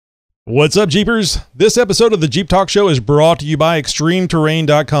What's up, Jeepers? This episode of the Jeep Talk Show is brought to you by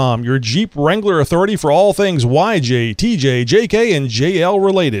ExtremeTerrain.com, your Jeep Wrangler authority for all things YJ, TJ, JK, and JL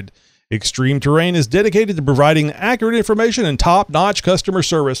related. Extreme Terrain is dedicated to providing accurate information and top-notch customer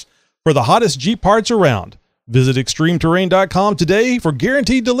service for the hottest Jeep parts around. Visit ExtremeTerrain.com today for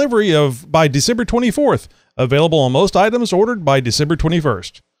guaranteed delivery by December 24th, available on most items ordered by December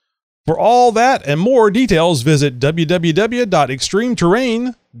 21st. For all that and more details, visit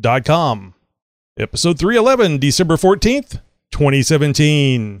www.extremeterrain.com. Episode 311, December 14th,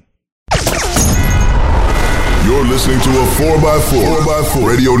 2017. You're listening to a 4x4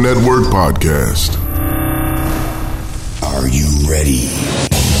 Radio Network podcast. Are you ready?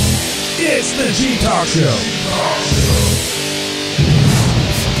 It's the Jeep Talk Show.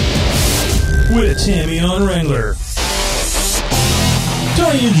 With Tammy on Wrangler,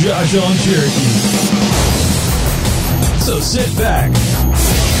 Tony and Josh on Cherokee. So sit back,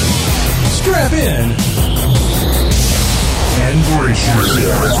 strap in, and brace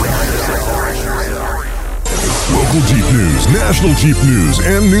yourself. Local Jeep news, national Jeep news,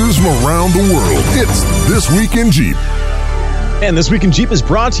 and news from around the world. It's This Week in Jeep. And This Week in Jeep is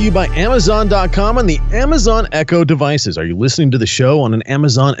brought to you by Amazon.com and the Amazon Echo devices. Are you listening to the show on an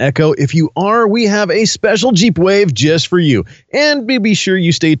Amazon Echo? If you are, we have a special Jeep Wave just for you. And be sure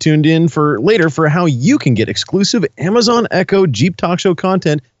you stay tuned in for later for how you can get exclusive Amazon Echo Jeep Talk Show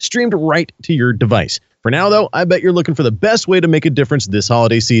content streamed right to your device. For now, though, I bet you're looking for the best way to make a difference this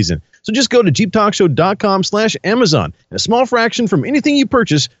holiday season. So just go to jeeptalkshow.com/Amazon. And a small fraction from anything you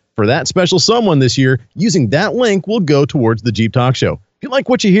purchase for that special someone this year using that link will go towards the Jeep Talk Show. If you like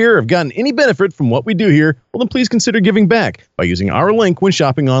what you hear or have gotten any benefit from what we do here, well, then please consider giving back by using our link when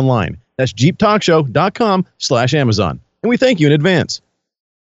shopping online. That's jeeptalkshow.com/Amazon. And we thank you in advance.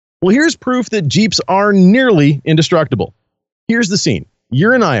 Well, here's proof that Jeeps are nearly indestructible. Here's the scene.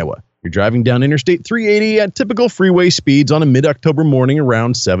 You're in Iowa. You're driving down Interstate 380 at typical freeway speeds on a mid-October morning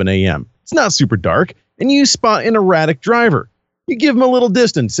around 7 a.m. It's not super dark, and you spot an erratic driver. You give him a little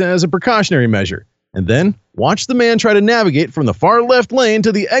distance as a precautionary measure, and then watch the man try to navigate from the far left lane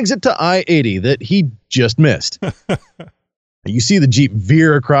to the exit to I-80 that he just missed. You see the Jeep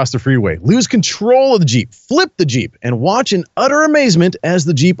veer across the freeway, lose control of the Jeep, flip the Jeep, and watch in utter amazement as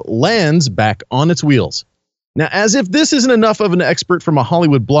the Jeep lands back on its wheels. Now, as if this isn't enough of an expert from a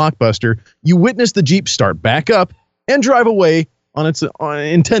Hollywood blockbuster, you witness the Jeep start back up and drive away on its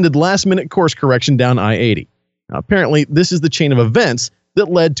intended last-minute course correction down I-80. Now, apparently, this is the chain of events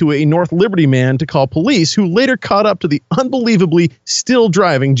that led to a North Liberty man to call police, who later caught up to the unbelievably still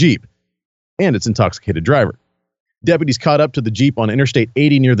driving Jeep and its intoxicated driver. Deputies caught up to the Jeep on Interstate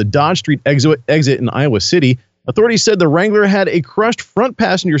 80 near the Dodge Street exit in Iowa City. Authorities said the Wrangler had a crushed front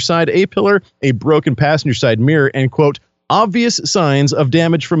passenger side A-pillar, a broken passenger side mirror, and, quote, obvious signs of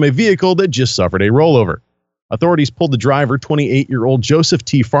damage from a vehicle that just suffered a rollover. Authorities pulled the driver, 28-year-old Joseph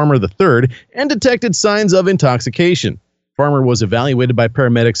T. Farmer III, and detected signs of intoxication. Farmer was evaluated by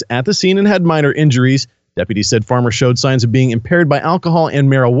paramedics at the scene and had minor injuries. Deputies said Farmer showed signs of being impaired by alcohol and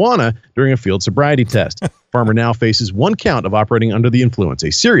marijuana during a field sobriety test. Farmer now faces 1 count of operating under the influence,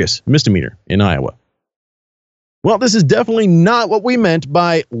 a serious misdemeanor in Iowa. Well, this is definitely not what we meant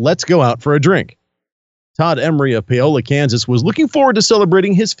by let's go out for a drink. Todd Emery of Paola, Kansas, was looking forward to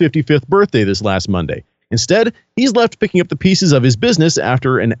celebrating his 55th birthday this last Monday. Instead, he's left picking up the pieces of his business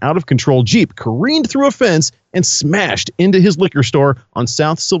after an out-of-control Jeep careened through a fence and smashed into his liquor store on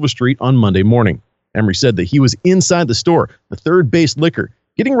South Silver Street on Monday morning. Emery said that he was inside the store, the Third Base Liquor,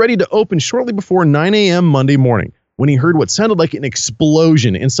 getting ready to open shortly before 9 a.m. Monday morning, when he heard what sounded like an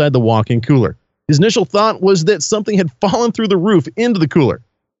explosion inside the walk-in cooler. His initial thought was that something had fallen through the roof into the cooler.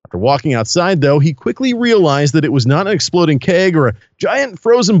 After walking outside, though, he quickly realized that it was not an exploding keg or a giant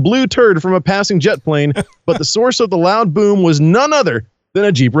frozen blue turd from a passing jet plane, but the source of the loud boom was none other than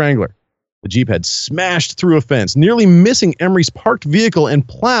a Jeep Wrangler. The Jeep had smashed through a fence, nearly missing Emery's parked vehicle, and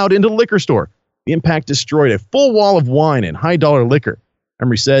plowed into the liquor store. The impact destroyed a full wall of wine and high-dollar liquor,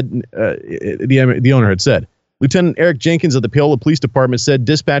 Emery said, the owner had said. Lieutenant Eric Jenkins of the Paola Police Department said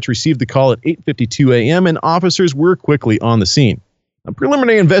dispatch received the call at 8:52 a.m. and officers were quickly on the scene. A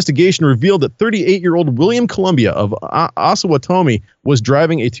preliminary investigation revealed that 38-year-old William Columbia of Osawatomie was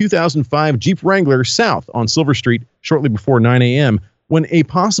driving a 2005 Jeep Wrangler south on Silver Street shortly before 9 a.m. when a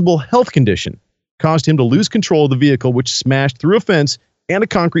possible health condition caused him to lose control of the vehicle, which smashed through a fence and a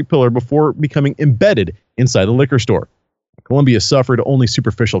concrete pillar before becoming embedded inside the liquor store. Columbia suffered only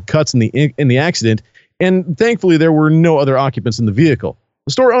superficial cuts in the accident, and thankfully there were no other occupants in the vehicle.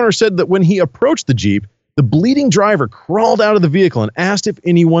 The store owner said that when he approached the Jeep, the bleeding driver crawled out of the vehicle and asked if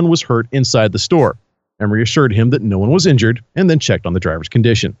anyone was hurt inside the store. Emery assured him that no one was injured and then checked on the driver's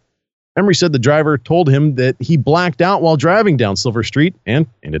condition. Emery said the driver told him that he blacked out while driving down Silver Street and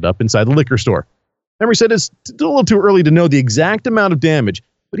ended up inside the liquor store. Emery said it's still a little too early to know the exact amount of damage,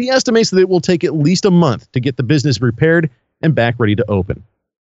 but he estimates that it will take at least a month to get the business repaired and back ready to open.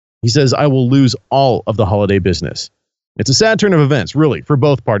 He says, I will lose all of the holiday business. It's a sad turn of events, really, for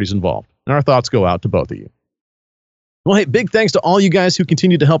both parties involved, and our thoughts go out to both of you. Well, hey, big thanks to all you guys who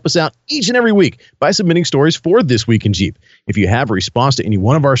continue to help us out each and every week by submitting stories for This Week in Jeep. If you have a response to any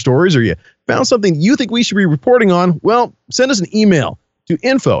one of our stories or you found something you think we should be reporting on, well, send us an email to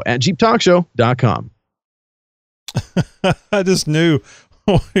info@jeeptalkshow.com. I just knew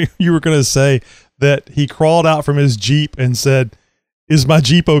you were going to say that he crawled out from his Jeep and said, "Is my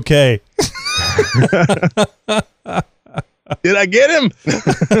Jeep okay?" Did I get him?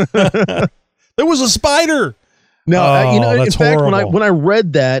 There was a spider. No, in fact, horrible. when I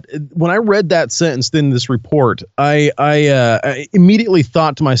read that sentence in this report, I immediately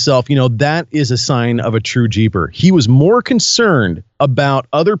thought to myself, that is a sign of a true Jeeper. He was more concerned about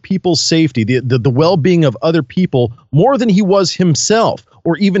other people's safety, the well-being of other people, more than he was himself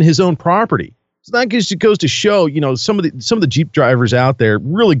or even his own property. So that goes to show, some of the Jeep drivers out there,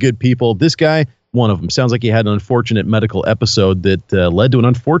 really good people. This guy, one of them, sounds like he had an unfortunate medical episode that led to an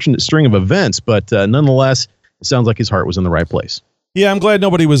unfortunate string of events, but nonetheless, it sounds like his heart was in the right place. Yeah, I'm glad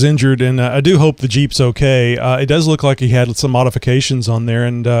nobody was injured, and I do hope the Jeep's okay. It does look like he had some modifications on there,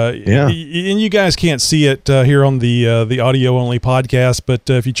 and and you guys can't see it here on the audio-only podcast, but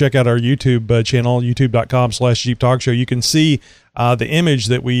if you check out our YouTube channel, youtube.com/Jeep Talk Show, you can see the image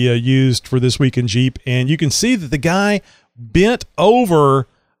that we used for This Week in Jeep, and you can see that the guy bent over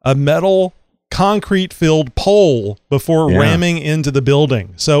a metal concrete-filled pole before ramming into the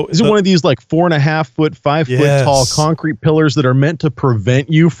building. So is it one of these like 4.5 foot, 5 foot tall concrete pillars that are meant to prevent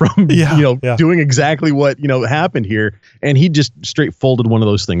you from doing exactly what happened here? And he just straight folded one of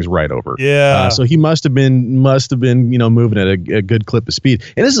those things right over. So he must have been moving at a good clip of speed.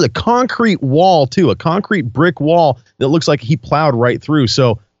 And this is a concrete wall too, a concrete brick wall that looks like he plowed right through.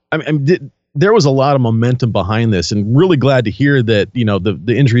 So there was a lot of momentum behind this, and really glad to hear that,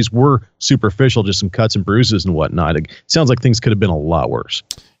 the injuries were superficial, just some cuts and bruises and whatnot. It sounds like things could have been a lot worse.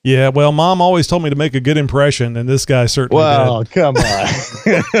 Yeah, well, Mom always told me to make a good impression, and this guy certainly did. Come on.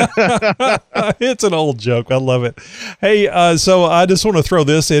 It's an old joke. I love it. Hey, so I just want to throw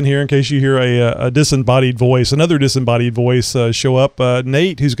this in here in case you hear a disembodied voice, another disembodied voice show up.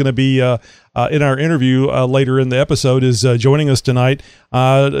 Nate, who's going to be in our interview later in the episode, is joining us tonight.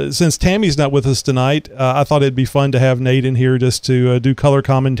 Since Tammy's not with us tonight, I thought it'd be fun to have Nate in here just to do color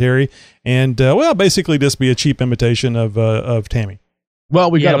commentary and, basically just be a cheap imitation of Tammy. Well,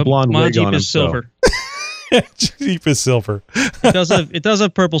 we got a blonde wig Jeep on him. is silver. Jeep is silver. It does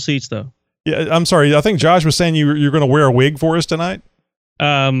have purple seats though. Yeah, I'm sorry. I think Josh was saying you're going to wear a wig for us tonight.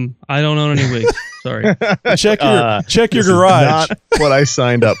 I don't own any wigs. Sorry. Check your garage. Not what I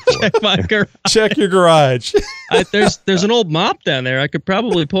signed up for. Check my garage. Check your garage. There's an old mop down there. I could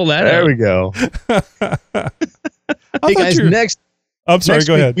probably pull that out. There we go. Hey guys, I'm sorry.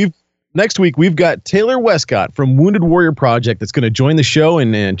 Go ahead. Next week, we've got Taylor Westcott from Wounded Warrior Project that's going to join the show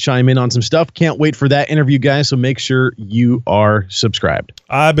and chime in on some stuff. Can't wait for that interview, guys, so make sure you are subscribed.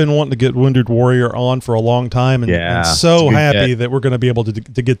 I've been wanting to get Wounded Warrior on for a long time, and so happy that we're going to be able to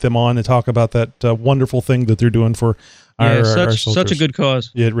get them on and talk about that wonderful thing that they're doing for our soldiers. Such a good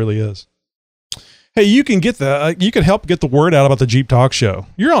cause. Yeah, it really is. Hey, you can help get the word out about the Jeep Talk Show.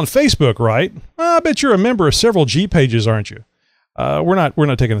 You're on Facebook, right? I bet you're a member of several Jeep pages, aren't you? We're not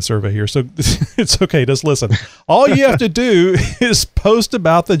taking a survey here, so it's okay. Just listen. All you have to do is post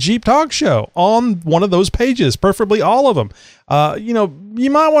about the Jeep Talk Show on one of those pages, preferably all of them.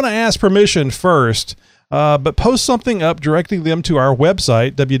 You might want to ask permission first, but post something up directing them to our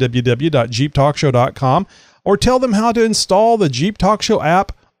website, www.jeeptalkshow.com, or tell them how to install the Jeep Talk Show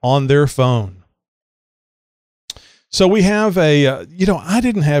app on their phone. So we have I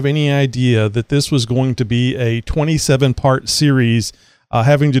didn't have any idea that this was going to be a 27-part series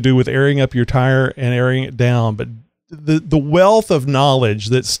having to do with airing up your tire and airing it down. But the wealth of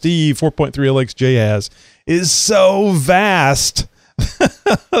knowledge that Steve 4.3LXJ has is so vast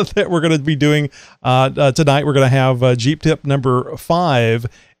that we're going to be doing tonight. We're going to have Jeep tip number 5,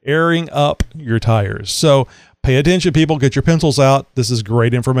 airing up your tires. So pay attention, people. Get your pencils out. This is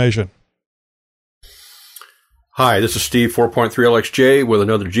great information. Hi, this is Steve 4.3LXJ with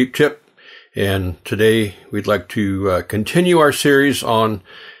another Jeep tip, and today we'd like to continue our series on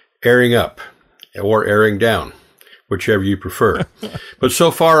airing up or airing down, whichever you prefer. But so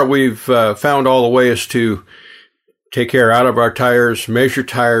far we've found all the ways to take air out of our tires, measure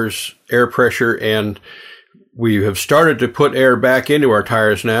tires, air pressure, and we have started to put air back into our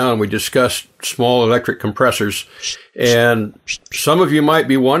tires now, and we discussed small electric compressors. And some of you might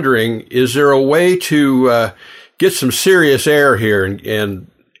be wondering, is there a way to get some serious air here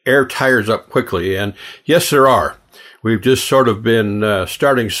and air tires up quickly? And yes, there are. We've just sort of been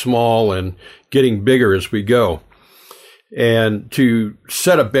starting small and getting bigger as we go. And to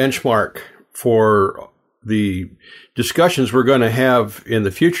set a benchmark for the discussions we're going to have in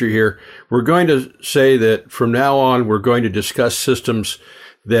the future here, we're going to say that from now on, we're going to discuss systems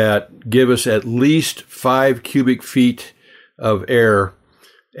that give us at least 5 cubic feet of air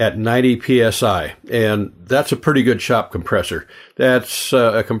at 90 PSI. And that's a pretty good shop compressor. That's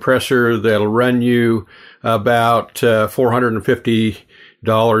a compressor that'll run you about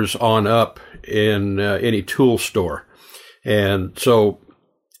 $450 on up in any tool store. And so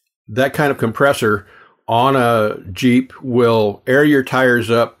that kind of compressor on a Jeep will air your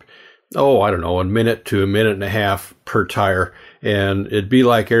tires up, a minute to a minute and a half per tire. And it'd be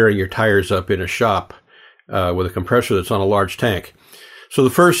like airing your tires up in a shop with a compressor that's on a large tank. So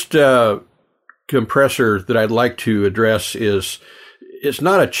the first compressor that I'd like to address is, it's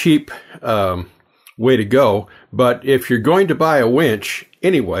not a cheap way to go, but if you're going to buy a winch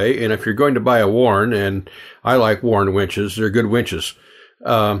anyway, and if you're going to buy a Warn, and I like Warn winches, they're good winches,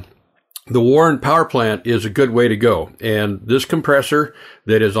 the Warn power plant is a good way to go. And this compressor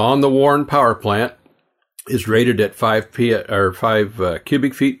that is on the Warn power plant is rated at 5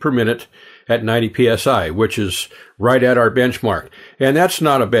 cubic feet per minute at 90 PSI, which is right at our benchmark. And that's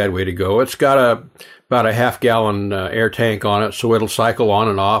not a bad way to go. It's got about a half-gallon air tank on it, so it'll cycle on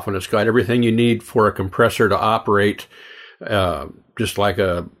and off, and it's got everything you need for a compressor to operate, just like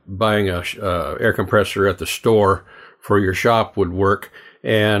buying a air compressor at the store for your shop would work.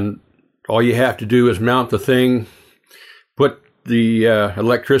 And all you have to do is mount the thing, put the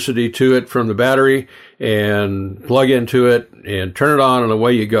electricity to it from the battery, and plug into it, and turn it on, and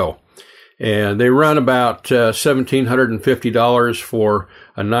away you go. And they run about $1,750 for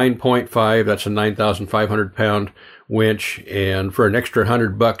a 9.5. That's a 9,500 pound winch. And for an extra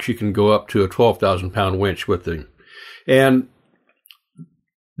 $100, you can go up to a 12,000 pound winch with them. And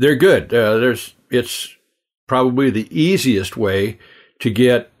they're good. It's probably the easiest way to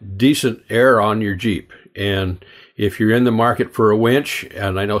get decent air on your Jeep. And if you're in the market for a winch,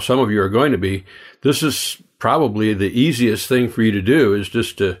 and I know some of you are going to be, this is probably the easiest thing for you to do, is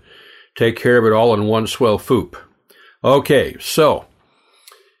just to take care of it all in one swell foop. Okay, so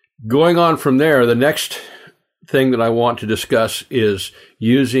going on from there, the next thing that I want to discuss is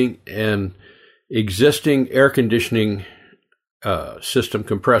using an existing air conditioning system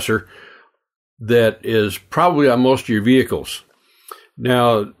compressor that is probably on most of your vehicles.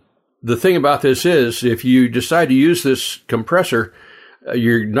 Now, the thing about this is, if you decide to use this compressor,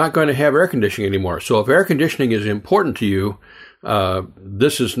 you're not going to have air conditioning anymore. So if air conditioning is important to you,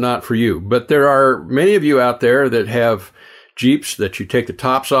 this is not for you. But there are many of you out there that have Jeeps that you take the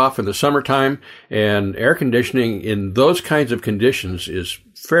tops off in the summertime, and air conditioning in those kinds of conditions is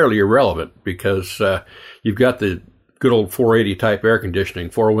fairly irrelevant, because you've got the good old 480 type air conditioning,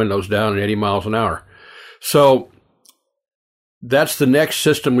 4 windows down and 80 miles an hour. So that's the next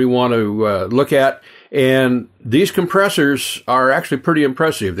system we want to look at. And these compressors are actually pretty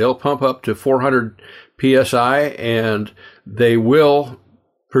impressive. They'll pump up to 400 PSI, and they will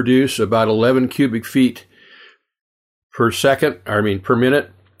produce about 11 cubic feet per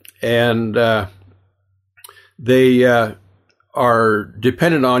minute. And they are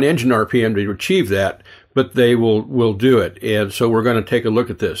dependent on engine RPM to achieve that, but they will do it. And so we're going to take a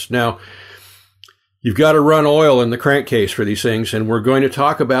look at this. Now, you've got to run oil in the crankcase for these things, and we're going to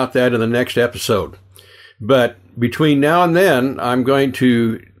talk about that in the next episode. But between now and then, I'm going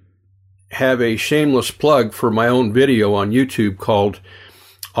to have a shameless plug for my own video on YouTube called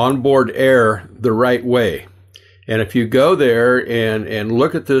Onboard Air the Right Way. And if you go there and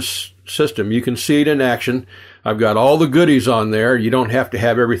look at this system, you can see it in action. I've got all the goodies on there. You don't have to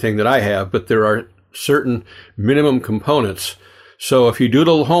have everything that I have, but there are certain minimum components. So if you do a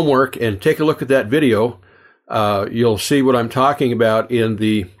little homework and take a look at that video, you'll see what I'm talking about in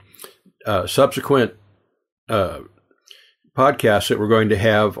the subsequent podcasts that we're going to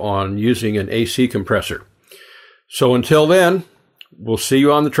have on using an AC compressor. So until then, we'll see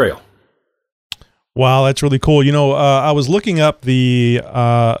you on the trail. Wow, that's really cool. You know, I was looking up the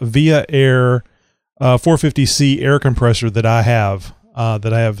Via Air 450C air compressor that I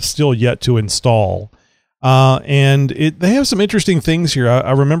have still yet to install. And they have some interesting things here.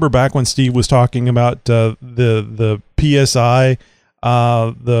 I remember back when Steve was talking about the PSI,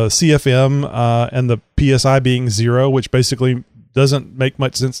 the CFM, and the PSI being 0, which basically doesn't make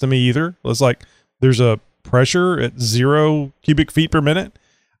much sense to me either. It's like there's a pressure at 0 cubic feet per minute.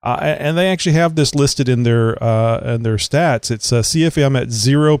 And they actually have this listed in their stats. It's CFM at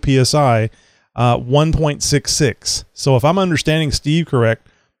 0 PSI, 1.66. So if I'm understanding Steve correct,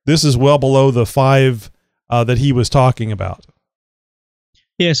 this is well below the 5 that he was talking about.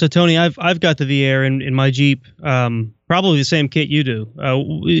 Yeah, so Tony, I've got the V-Air in my Jeep, probably the same kit you do.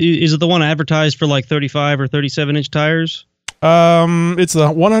 Is it the one advertised for like 35 or 37 inch tires? It's the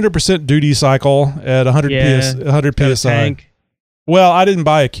 100% duty cycle at 100 PSI. Tank. Well, I didn't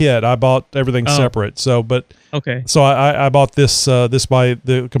buy a kit. I bought everything separate. So I bought this by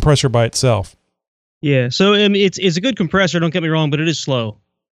the compressor by itself. Yeah, so I mean, it's a good compressor. Don't get me wrong, but it is slow.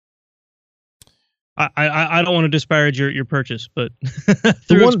 I don't want to disparage your purchase, but I'll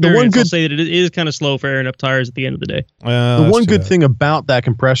say that it is kind of slow for airing up tires at the end of the day. The one good thing about that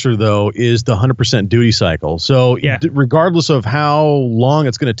compressor, though, is the 100% duty cycle. So regardless of how long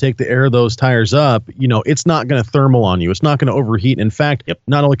it's going to take to air those tires up, it's not going to thermal on you. It's not going to overheat. In fact,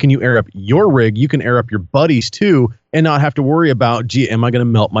 not only can you air up your rig, you can air up your buddies too, and not have to worry about, gee, am I going to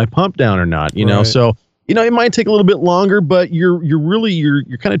melt my pump down or not? You know, so it might take a little bit longer, but you're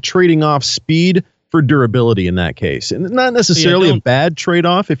kind of trading off speed for durability in that case, and not necessarily a bad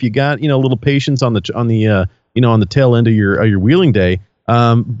trade-off if you got a little patience on the tail end of your wheeling day.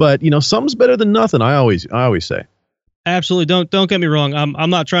 But something's better than nothing. I always say. Absolutely. Don't get me wrong. I'm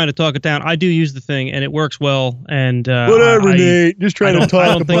not trying to talk it down. I do use the thing, and it works well. And whatever, Nate. Just trying to talk.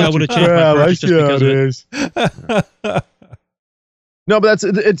 I don't think I would have changed my purchase just because of it. No, but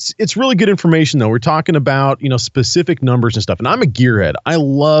it's really good information though. We're talking about specific numbers and stuff, and I'm a gearhead. I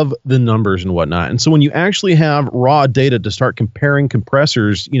love the numbers and whatnot. And so when you actually have raw data to start comparing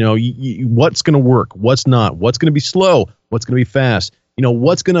compressors, what's going to work, what's not, what's going to be slow, what's going to be fast,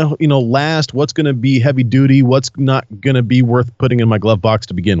 what's going to last, what's going to be heavy duty, what's not going to be worth putting in my glove box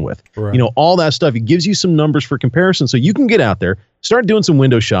to begin with. Right. All that stuff. It gives you some numbers for comparison, so you can get out there, start doing some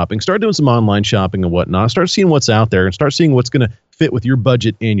window shopping, start doing some online shopping and whatnot, start seeing what's out there, and start seeing what's going to fit with your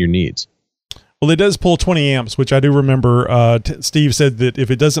budget and your needs. Well, it does pull 20 amps, which I do remember. Steve said that if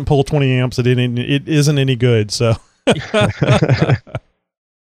it doesn't pull 20 amps, it isn't any good. So.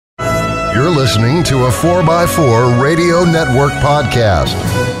 You're listening to a 4x4 Radio Network podcast.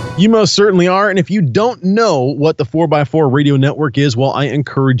 You most certainly are. And if you don't know what the 4x4 Radio Network is, well, I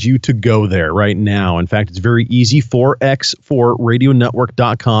encourage you to go there right now. In fact, it's very easy.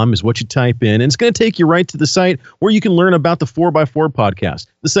 4x4radionetwork.com is what you type in. And it's going to take you right to the site where you can learn about the 4x4 podcast,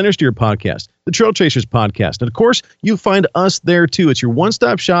 the Center Steer podcast, the Trail Chasers podcast. And of course, you find us there too. It's your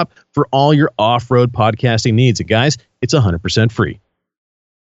one-stop shop for all your off-road podcasting needs. And guys, it's 100% free.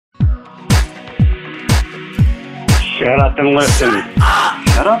 Shut up and listen.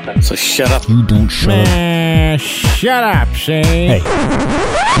 Shut up. So shut up. You don't shut up. Shut up, Shane. Hey,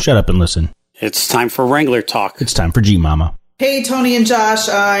 shut up and listen. It's time for Wrangler Talk. It's time for G-Mama. Hey, Tony and Josh.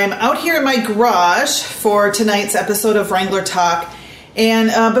 I'm out here in my garage for tonight's episode of Wrangler Talk.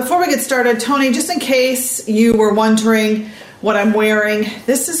 And before we get started, Tony, just in case you were wondering what I'm wearing,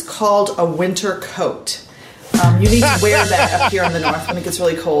 this is called a winter coat. You need to wear that up here in the north when it gets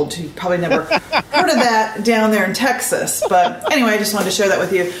really cold. You probably never heard of that down there in Texas. But anyway, I just wanted to share that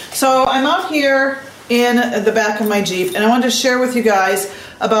with you. So I'm out here in the back of my Jeep, and I wanted to share with you guys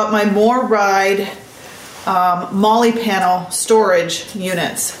about my MORryde Molly panel storage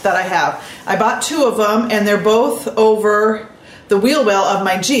units that I have. I bought 2 of them, and they're both over the wheel well of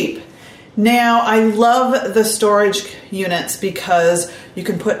my Jeep. Now, I love the storage units because you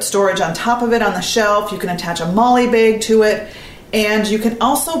can put storage on top of it on the shelf, you can attach a Molly bag to it, and you can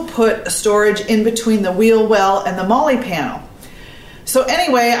also put storage in between the wheel well and the Molly panel. So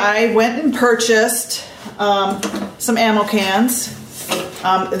anyway, I went and purchased some ammo cans.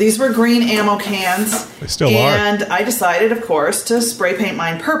 These were green ammo cans. They still are. And I decided, of course, to spray paint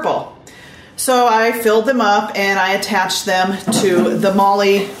mine purple. So I filled them up and I attached them to the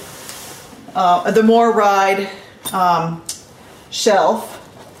Molly the MORryde shelf,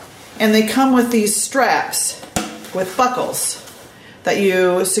 and they come with these straps with buckles that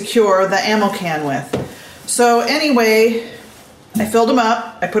you secure the ammo can with. So anyway, I filled them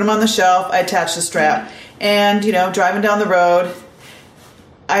up, I put them on the shelf, I attached the strap, and driving down the road,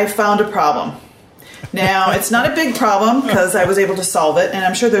 I found a problem. Now, it's not a big problem because I was able to solve it, and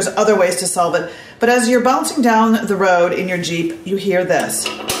I'm sure there's other ways to solve it, but as you're bouncing down the road in your Jeep, you hear this.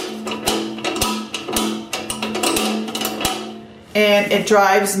 And it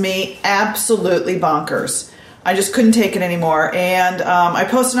drives me absolutely bonkers. I just couldn't take it anymore. And I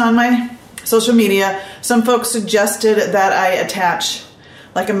posted on my social media. Some folks suggested that I attach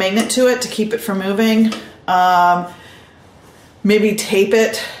like a magnet to it to keep it from moving. Maybe tape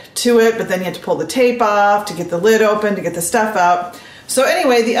it to it, but then you have to pull the tape off to get the lid open, to get the stuff out. So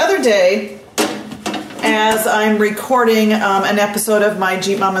anyway, the other day, as I'm recording an episode of my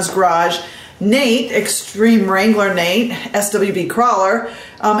Jeep Mama's Garage, Nate, Extreme Wrangler Nate, SWB Crawler,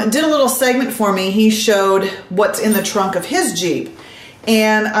 did a little segment for me. He showed what's in the trunk of his Jeep.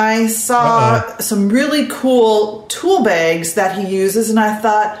 And I saw some really cool tool bags that he uses, and I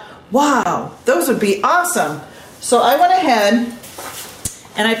thought, wow, those would be awesome. So I went ahead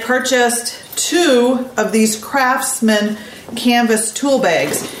and I purchased 2 of these Craftsman canvas tool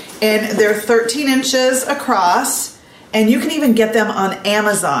bags, and they're 13 inches across, and you can even get them on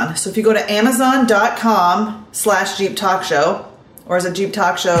Amazon. So if you go to amazon.com/Jeep Talk Show, or is it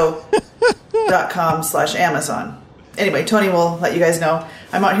jeeptalkshow.com/Amazon? Anyway, Tony will let you guys know.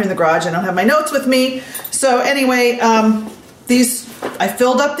 I'm out here in the garage. I don't have my notes with me. So anyway, I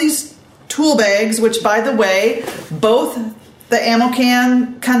filled up these tool bags, which, by the way, both the ammo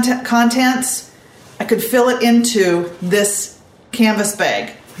can contents, I could fill it into this canvas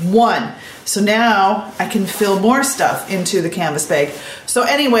bag. 1. So now I can fill more stuff into the canvas bag. So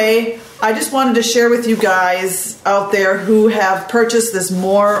anyway, I just wanted to share with you guys out there who have purchased this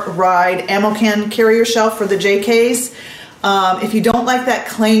More Ride ammo can carrier shelf for the JKs. If you don't like that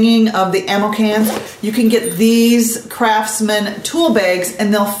clanging of the ammo cans, you can get these Craftsman tool bags,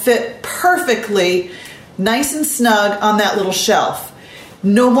 and they'll fit perfectly, nice and snug on that little shelf.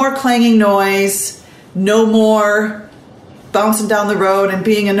 No more clanging noise, no more bouncing down the road and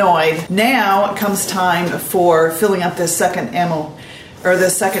being annoyed. Now it comes time for filling up this second ammo, or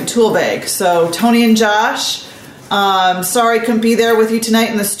this second tool bag. So Tony and Josh, sorry I couldn't be there with you tonight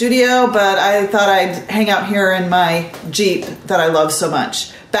in the studio, but I thought I'd hang out here in my Jeep that I love so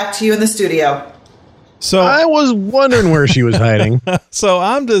much. Back to you in the studio. So I was wondering where she was hiding. So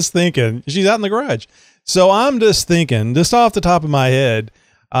I'm just thinking, she's out in the garage. So I'm just thinking, just off the top of my head,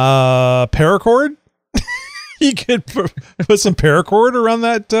 paracord? You could put some paracord around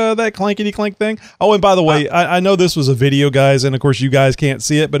that clankety clank thing. Oh, and by the way, I know this was a video, guys, and of course you guys can't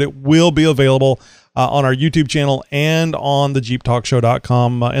see it, but it will be available on our YouTube channel and on the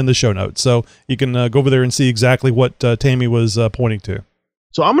jeeptalkshow.com in the show notes. So you can go over there and see exactly what Tammy was pointing to.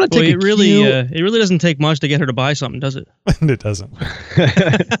 So I'm going to take it really doesn't take much to get her to buy something, does it? It doesn't.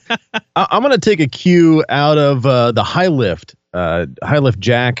 I'm going to take a cue out of the high lift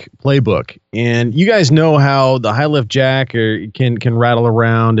jack playbook, and you guys know how the high lift jack can rattle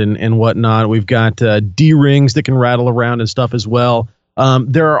around and whatnot. We've got D-rings that can rattle around and stuff as well.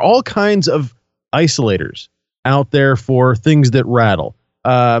 There are all kinds of isolators out there for things that rattle.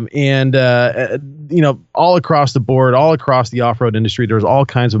 All across the board, all across the off-road industry, there's all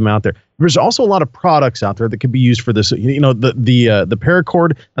kinds of them out there. There's also a lot of products out there that could be used for this. The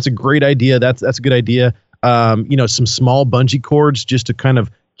paracord, that's a great idea. That's a good idea. Some small bungee cords just to kind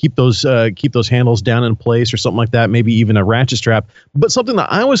of keep those handles down in place or something like that. Maybe even a ratchet strap. But something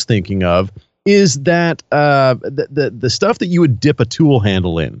that I was thinking of is that the stuff that you would dip a tool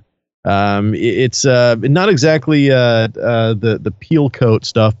handle in. It's not exactly the peel coat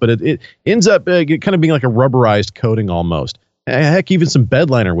stuff, but it ends up kind of being like a rubberized coating almost. Heck, even some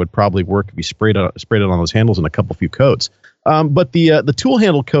bed liner would probably work if you sprayed it on those handles in a few coats. But the tool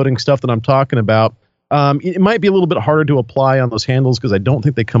handle coating stuff that I'm talking about, it might be a little bit harder to apply on those handles because I don't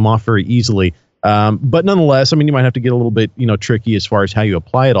think they come off very easily. But nonetheless, I mean, you might have to get a little bit tricky as far as how you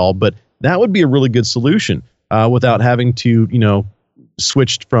apply it all. But that would be a really good solution without having to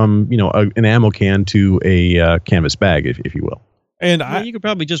switched from an ammo can to a canvas bag, if you will. And you could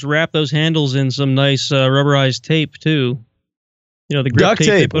probably just wrap those handles in some nice rubberized tape too. The grip duct tape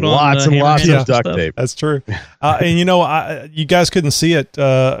they put lots on and lots of duct tape. That's true. And you guys couldn't see it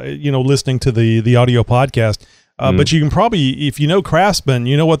listening to the audio podcast, but you can probably, if you know Craftsman,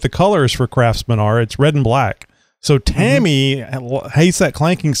 you know what the colors for Craftsman are. It's red and black. So Tammy hates that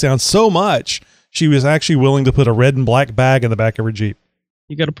clanking sound so much, she was actually willing to put a red and black bag in the back of her Jeep.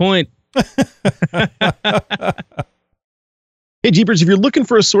 You got a point. Hey, Jeepers, if you're looking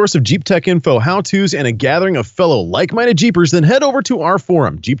for a source of Jeep tech info, how-tos, and a gathering of fellow like-minded Jeepers, then head over to our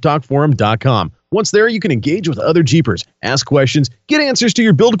forum, jeeptalkforum.com. Once there, you can engage with other Jeepers, ask questions, get answers to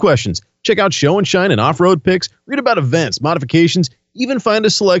your build questions, check out show and shine and off-road pics, read about events, modifications, even find a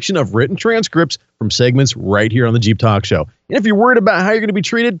selection of written transcripts from segments right here on the Jeep Talk Show. And if you're worried about how you're going to be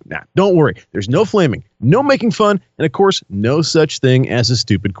treated, don't worry. There's no flaming, no making fun, and of course, no such thing as a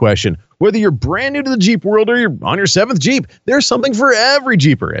stupid question. Whether you're brand new to the Jeep world or you're on your 7th Jeep, there's something for every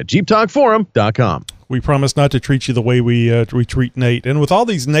Jeeper at jeeptalkforum.com. We promise not to treat you the way we treat Nate. And with all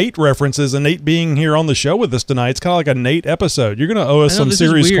these Nate references and Nate being here on the show with us tonight, it's kind of like a Nate episode. You're going to owe us some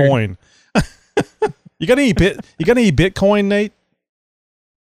serious coin. You got any Bitcoin, Nate?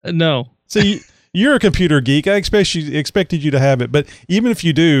 No. See, you're a computer geek. I expected you to have it, but even if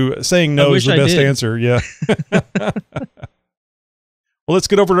you do, saying no is the best answer. Yeah. Well, let's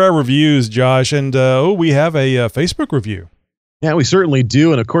get over to our reviews, Josh, and we have a Facebook review. Yeah, we certainly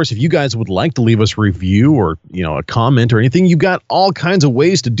do. And of course, if you guys would like to leave us a review or, a comment or anything, you've got all kinds of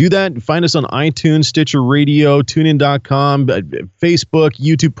ways to do that. Find us on iTunes, Stitcher Radio, TuneIn.com, Facebook,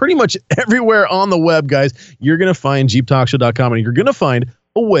 YouTube, pretty much everywhere on the web, guys. You're going to find JeepTalkShow.com, and you're going to find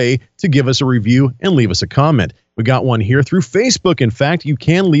a way to give us a review and leave us a comment. We got one here through Facebook. In fact, you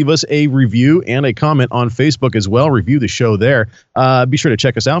can leave us a review and a comment on Facebook as well. Review the show there. Be sure to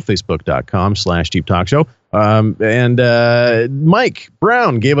check us out, facebook.com/JeepTalkShow. And Mike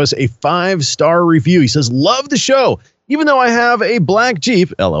Brown gave us a 5-star review. He says, love the show. Even though I have a black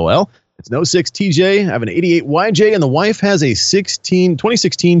Jeep, LOL. It's an 06 TJ. I have an 88 YJ, and the wife has a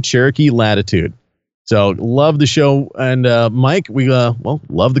 2016 Cherokee Latitude. So love the show. And Mike, we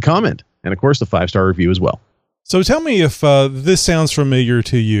love the comment. And of course, the 5-star review as well. So tell me if this sounds familiar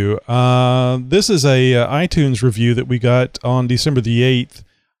to you. This is a iTunes review that we got on December the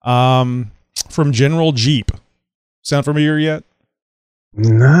 8th from General Jeep. Sound familiar yet?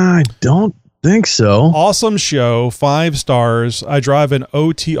 No, I don't think so. Awesome show, 5 stars. I drive an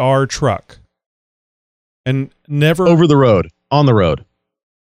OTR truck. And never... Over the road, on the road.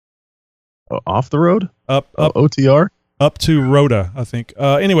 Off the road? Up OTR? Up to Rhoda, I think.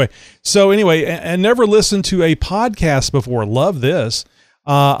 Anyway, and never listened to a podcast before. Love this.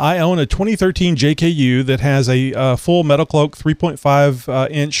 I own a 2013 JKU that has a full Metal Cloak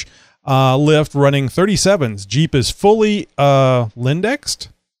 3.5 inch lift running 37s. Jeep is fully Lindexed.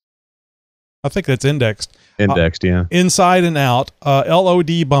 I think that's indexed. Indexed, yeah. Inside and out.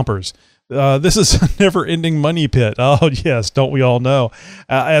 LOD bumpers. This is a never-ending money pit. Oh yes, don't we all know?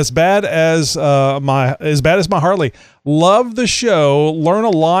 As bad as my Harley. Love the show. Learn a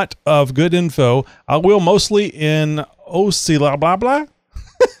lot of good info. I will mostly in Osceola, blah blah.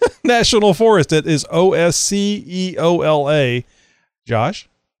 National Forest. It is OSCEOLA. Josh.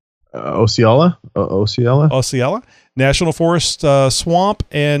 Osceola. National Forest, swamp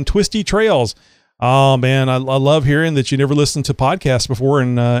and twisty trails. Oh man, I love hearing that you never listened to podcasts before,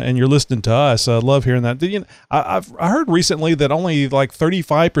 and you're listening to us. I love hearing that. I heard recently that only like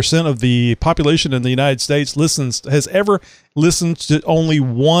 35% of the population in the United States has ever listened to only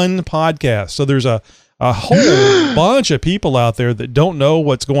one podcast. So there's a whole bunch of people out there that don't know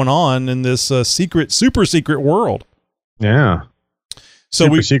what's going on in this super secret world. Yeah.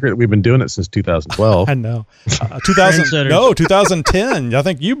 So secret. We've been doing it since 2012. I know. 2010. I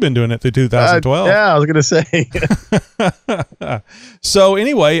think you've been doing it through 2012. Yeah, I was going to say. So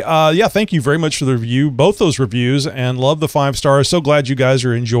anyway, thank you very much for the review, both those reviews, and love the 5 stars. So glad you guys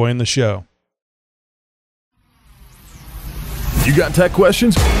are enjoying the show. You got tech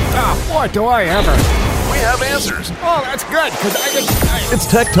questions? Oh, boy, do I ever. We have answers. Oh, that's good, because It's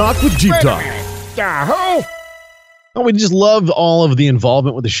Tech Talk with Jeep Talk. Yahoo! Oh, we just love all of the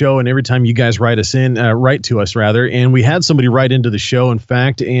involvement with the show, and every time you guys write to us, and we had somebody write into the show, in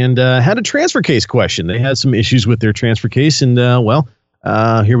fact, and had a transfer case question. They had some issues with their transfer case, and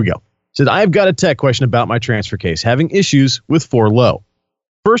here we go. Said, I've got a tech question about my transfer case, having issues with 4 low.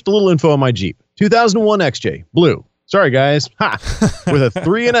 First, a little info on my Jeep. 2001 XJ, blue. Sorry, guys. Ha! With a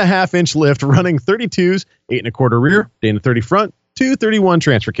 3.5-inch lift running 32s, 8 1/4 rear, Dana 30 front, 231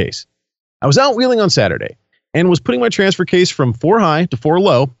 transfer case. I was out wheeling on Saturday and was putting my transfer case from 4 high to 4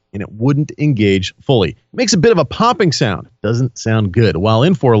 low, and it wouldn't engage fully. It makes a bit of a popping sound. Doesn't sound good while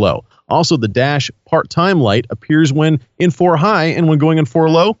in 4 low. Also, the dash part-time light appears when in 4 high, and when going in 4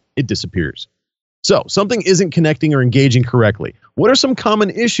 low, it disappears. So, something isn't connecting or engaging correctly. What are some common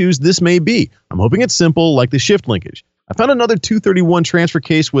issues this may be? I'm hoping it's simple, like the shift linkage. I found another 231 transfer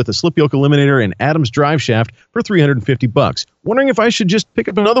case with a slip yoke eliminator and Adams drive shaft for $350. Wondering if I should just pick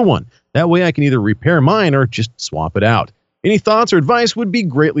up another one. That way I can either repair mine or just swap it out. Any thoughts or advice would be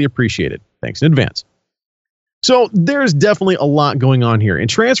greatly appreciated. Thanks in advance. So there's definitely a lot going on here. And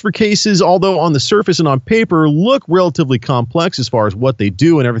transfer cases, although on the surface and on paper look relatively complex as far as what they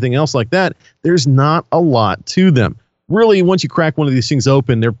do and everything else like that, there's not a lot to them. Really, once you crack one of these things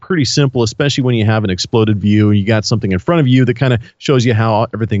open, they're pretty simple, especially when you have an exploded view and you got something in front of you that kind of shows you how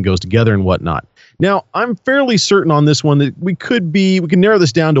everything goes together and whatnot. Now, I'm fairly certain on this one that we can narrow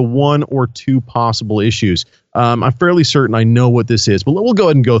this down to 1 or 2 possible issues. I'm fairly certain I know what this is, but we'll go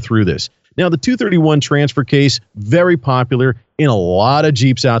ahead and go through this. Now, the 231 transfer case, very popular in a lot of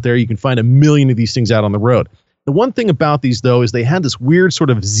Jeeps out there. You can find a million of these things out on the road. The one thing about these, though, is they had this weird sort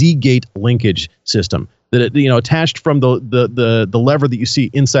of Z-gate linkage system that it, attached from the lever that you see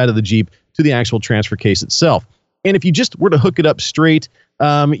inside of the Jeep to the actual transfer case itself. And if you just were to hook it up straight,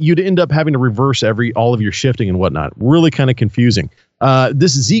 you'd end up having to reverse all of your shifting and whatnot. Really kind of confusing.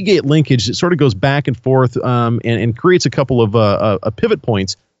 This Z-gate linkage, it sort of goes back and forth and creates a couple of pivot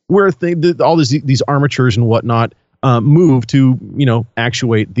points where all these armatures and whatnot move to,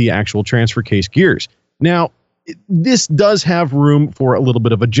 actuate the actual transfer case gears. Now, this does have room for a little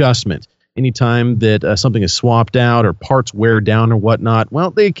bit of adjustment. Anytime that something is swapped out or parts wear down or whatnot,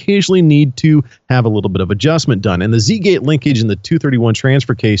 well, they occasionally need to have a little bit of adjustment done. And the Z-gate linkage in the 231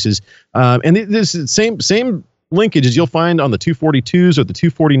 transfer cases, and this is the same linkage as you'll find on the 242s or the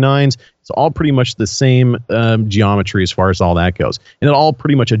 249s. It's all pretty much the same geometry as far as all that goes. And it all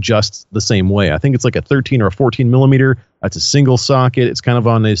pretty much adjusts the same way. I think it's like a 13 or a 14 millimeter. It's a single socket. It's kind of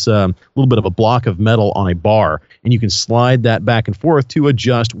on this little bit of a block of metal on a bar. And you can slide that back and forth to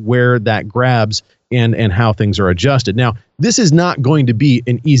adjust where that grabs and how things are adjusted. Now, this is not going to be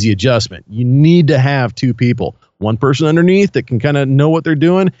an easy adjustment. You need to have two people. One person underneath that can kind of know what they're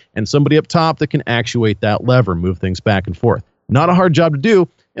doing, and somebody up top that can actuate that lever, move things back and forth. Not a hard job to do.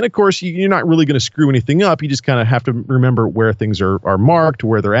 And of course, you're not really going to screw anything up. You just kind of have to remember where things are marked,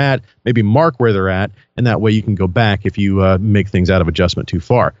 where they're at, maybe mark where they're at, and that way you can go back if you make things out of adjustment too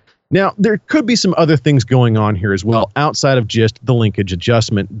far. Now, there could be some other things going on here as well, outside of just the linkage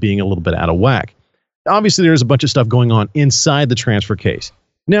adjustment being a little bit out of whack. Obviously, there's a bunch of stuff going on inside the transfer case.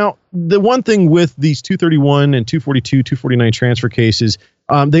 Now, the one thing with these 231 and 242, 249 transfer cases,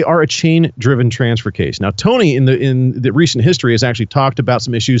 they are a chain-driven transfer case. Now, Tony, in the recent history, has actually talked about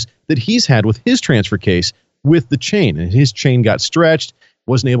some issues that he's had with his transfer case with the chain. And his chain got stretched,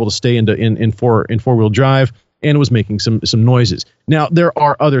 wasn't able to stay in four-wheel drive, and was making some noises. Now, there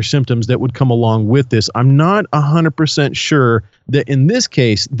are other symptoms that would come along with this. I'm not 100% sure that in this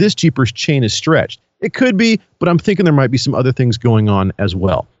case, this Jeeper's chain is stretched. It could be, but I'm thinking there might be some other things going on as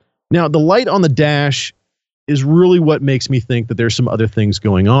well. Now, the light on the dash is really what makes me think that there's some other things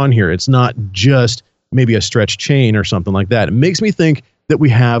going on here. It's not just maybe a stretched chain or something like that. It makes me think that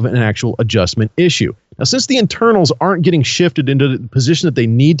we have an actual adjustment issue. Now, since the internals aren't getting shifted into the position that they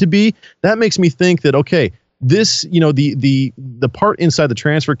need to be, that makes me think that, okay, this, the part inside the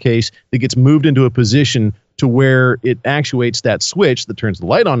transfer case that gets moved into a position to where it actuates that switch that turns the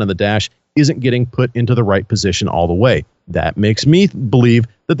light on in the dash isn't getting put into the right position all the way. That makes me believe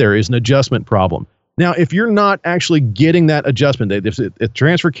that there is an adjustment problem. Now, if you're not actually getting that adjustment, if the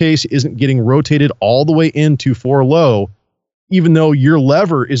transfer case isn't getting rotated all the way into 4 low, even though your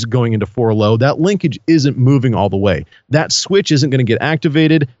lever is going into 4 low, that linkage isn't moving all the way. That switch isn't going to get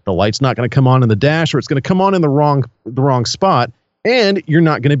activated. The light's not going to come on in the dash, or it's going to come on in the wrong spot, and you're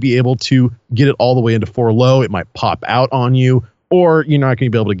not going to be able to get it all the way into 4 low. It might pop out on you, or you're not going to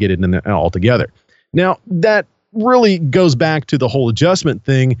be able to get it in there altogether. Now, that really goes back to the whole adjustment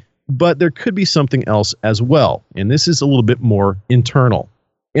thing, but there could be something else as well, and this is a little bit more internal.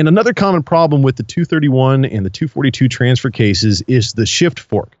 And another common problem with the 231 and the 242 transfer cases is the shift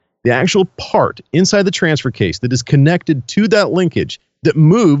fork, the actual part inside the transfer case that is connected to that linkage that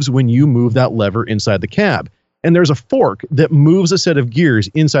moves when you move that lever inside the cab. And there's a fork that moves a set of gears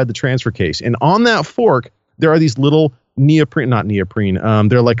inside the transfer case. And on that fork, there are these little not neoprene.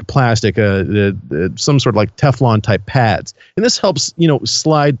 They're like plastic, some sort of like Teflon type pads. And this helps,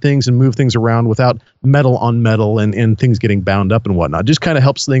 slide things and move things around without metal on metal and things getting bound up and whatnot. Just kind of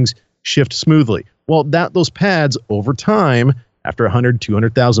helps things shift smoothly. Well, those pads over time, after 100,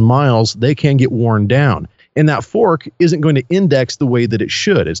 200,000 miles, they can get worn down. And that fork isn't going to index the way that it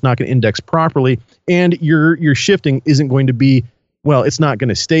should. It's not going to index properly. And your shifting isn't going to be, well, it's not going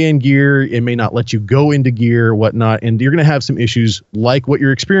to stay in gear. It may not let you go into gear or whatnot. And you're going to have some issues like what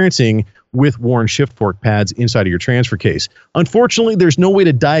you're experiencing with worn shift fork pads inside of your transfer case. Unfortunately, there's no way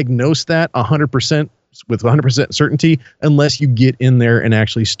to diagnose that 100% with 100% certainty unless you get in there and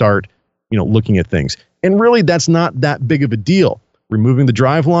actually start, looking at things. And really, that's not that big of a deal. Removing the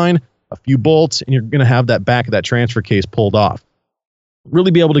drive line, a few bolts, and you're going to have that back of that transfer case pulled off. Really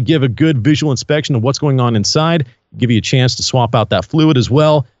be able to give a good visual inspection of what's going on inside, give you a chance to swap out that fluid as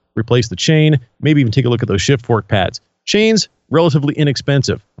well, replace the chain, maybe even take a look at those shift fork pads. Chains, relatively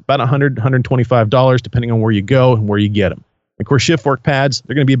inexpensive, about $100, $125, depending on where you go and where you get them. Of course, shift fork pads,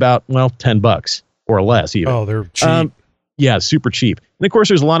 they're going to be about, $10 or less even. Oh, they're cheap. Yeah, super cheap. And of course,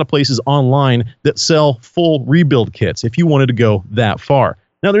 there's a lot of places online that sell full rebuild kits if you wanted to go that far.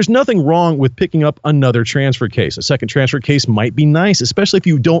 Now, there's nothing wrong with picking up another transfer case. A second transfer case might be nice, especially if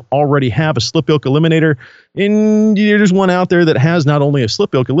you don't already have a slip yoke eliminator. And there's one out there that has not only a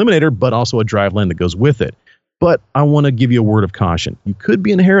slip yoke eliminator, but also a driveline that goes with it. But I want to give you a word of caution. You could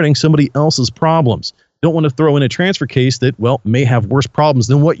be inheriting somebody else's problems. don't want to throw in a transfer case that, well, may have worse problems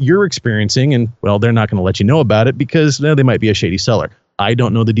than what you're experiencing. And, well, they're not going to let you know about it because they might be a shady seller. I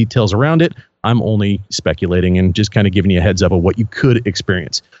don't know the details around it. I'm only speculating and just kind of giving you a heads up of what you could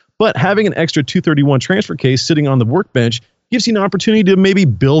experience. But having an extra 231 transfer case sitting on the workbench gives you an opportunity to maybe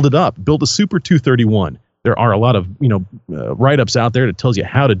build it up, build a super 231. There are a lot of write-ups out there that tells you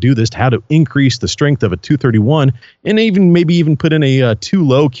how to do this, how to increase the strength of a 231, and even put in a too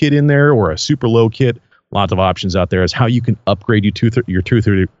low kit in there or a super low kit. Lots of options out there as how you can upgrade your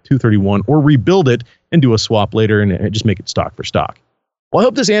 231 or rebuild it and do a swap later and just make it stock for stock. Well, I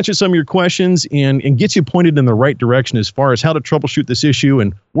hope this answers some of your questions and gets you pointed in the right direction as far as how to troubleshoot this issue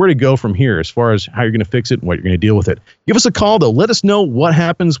and where to go from here as far as how you're going to fix it and what you're going to deal with it. Give us a call, though. Let us know what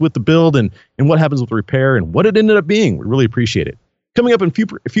happens with the build and what happens with the repair and what it ended up being. We really appreciate it. Coming up in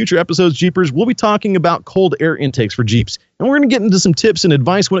future episodes, Jeepers, we'll be talking about cold air intakes for Jeeps. And we're going to get into some tips and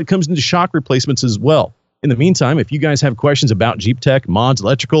advice when it comes into shock replacements as well. In the meantime, if you guys have questions about Jeep tech, mods,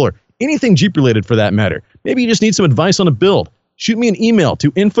 electrical, or anything Jeep related for that matter, maybe you just need some advice on a build, shoot me an email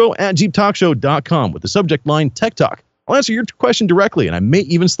to info@jeeptalkshow.com with the subject line Tech Talk. I'll answer your question directly, and I may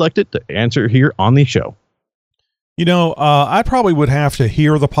even select it to answer here on the show. I probably would have to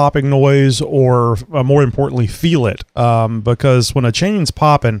hear the popping noise or more importantly, feel it. Because when a chain's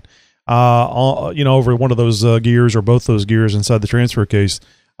popping, over one of those gears or both those gears inside the transfer case,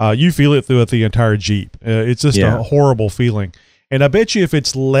 you feel it throughout the entire Jeep. It's just a horrible feeling. And I bet you if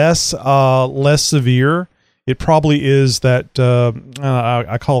it's less severe, it probably is that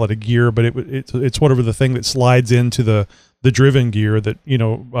I call it a gear, but it's whatever the thing that slides into the driven gear that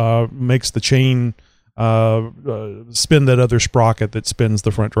makes the chain spin that other sprocket that spins the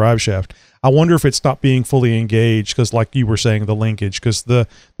front drive shaft. I wonder if it's not being fully engaged because, like you were saying, the linkage. Because the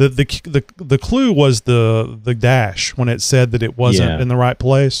clue was the dash when it said that it wasn't in the right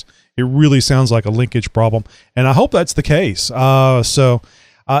place. It really sounds like a linkage problem, and I hope that's the case.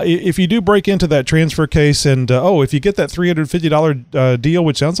 If you do break into that transfer case and, if you get that $350 deal,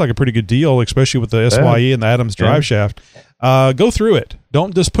 which sounds like a pretty good deal, especially with the SYE and the Adams drive shaft, go through it.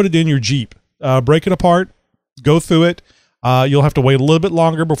 Don't just put it in your Jeep. Break it apart, go through it. You'll have to wait a little bit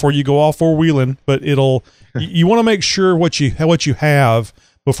longer before you go all four-wheeling, but you want to make sure what you have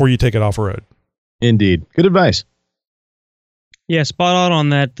before you take it off-road. Indeed. Good advice. Yeah, spot on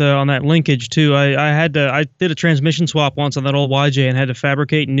that linkage too. I did a transmission swap once on that old YJ and had to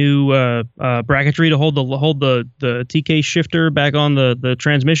fabricate new bracketry to hold the TK shifter back on the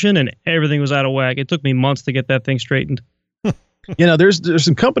transmission, and everything was out of whack. It took me months to get that thing straightened. There's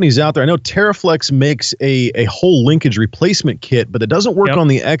some companies out there. I know Terraflex makes a whole linkage replacement kit, but it doesn't work on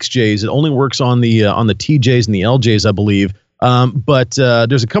the XJs. It only works on the TJs and the LJs, I believe. But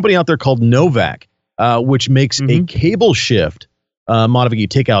there's a company out there called Novak, which makes a cable shift modification. You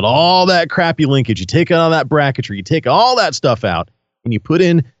take out all that crappy linkage, you take out all that bracketry, you take all that stuff out, and you put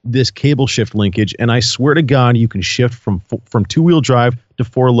in this cable shift linkage. And I swear to God, you can shift from two-wheel drive to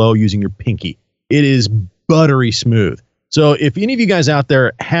four-low using your pinky. It is buttery smooth. So if any of you guys out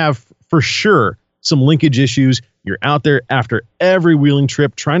there have for sure some linkage issues, you're out there after every wheeling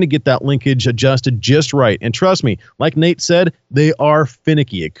trip trying to get that linkage adjusted just right. And trust me, like Nate said, they are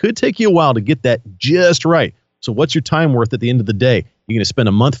finicky. It could take you a while to get that just right. So what's your time worth at the end of the day? You're going to spend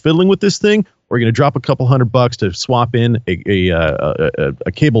a month fiddling with this thing, or you're going to drop a couple $100 to swap in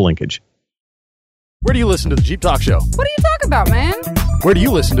a cable linkage? Where do you listen to the Jeep Talk Show? What are you talking about, man? Where do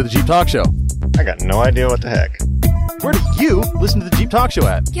you listen to the Jeep Talk Show? I got no idea what the heck. Where do you listen to the Jeep Talk Show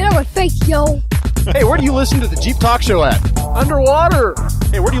at? Get out of my face, yo. Hey, where do you listen to the Jeep Talk Show at? Underwater.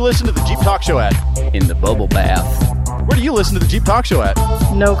 Hey, where do you listen to the Jeep Talk Show at? In the bubble bath. Where do you listen to the Jeep Talk Show at?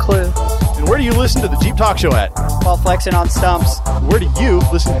 No clue. And where do you listen to the Jeep Talk Show at? While flexing on stumps. Where do you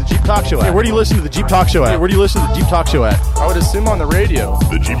listen to the Jeep Talk Show at? Hey, where do you listen to the Jeep Talk Show at? Hey, where do you listen to the Jeep Talk Show at? I would assume on the radio.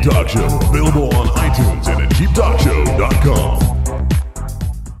 The Jeep Talk Show, available on iTunes and at JeepTalkShow.com.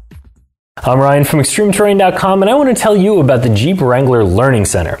 I'm Ryan from ExtremeTerrain.com, and I want to tell you about the Jeep Wrangler Learning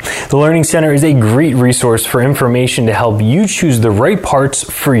Center. The Learning Center is a great resource for information to help you choose the right parts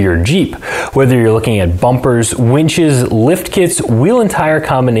for your Jeep. Whether you're looking at bumpers, winches, lift kits, wheel and tire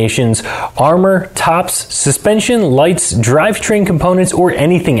combinations, armor, tops, suspension, lights, drivetrain components, or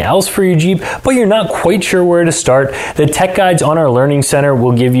anything else for your Jeep, but you're not quite sure where to start, the tech guides on our Learning Center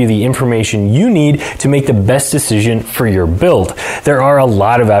will give you the information you need to make the best decision for your build. There are a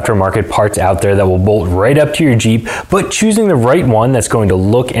lot of aftermarket parts parts out there that will bolt right up to your Jeep, but choosing the right one that's going to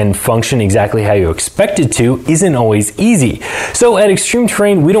look and function exactly how you expect it to isn't always easy. So at Extreme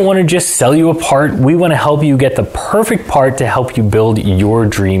Terrain, we don't want to just sell you a part. We want to help you get the perfect part to help you build your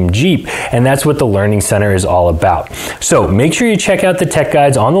dream Jeep. And that's what the Learning Center is all about. So make sure you check out the tech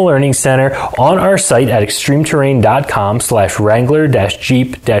guides on the Learning Center on our site at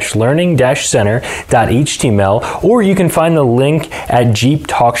extremeterrain.com/wrangler-jeep-learning-center.html, or you can find the link at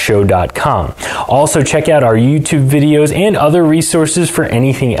jeeptalkshow.com. Also check out our YouTube videos and other resources for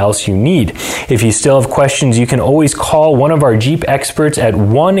anything else you need. If you still have questions, you can always call one of our Jeep experts at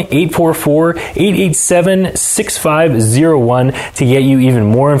 1-844-887-6501 to get you even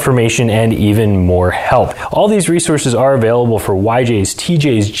more information and even more help. All these resources are available for YJs,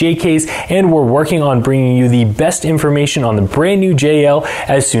 TJs, JKs, and we're working on bringing you the best information on the brand new JL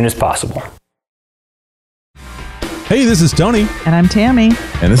as soon as possible. Hey, this is Tony. And I'm Tammy.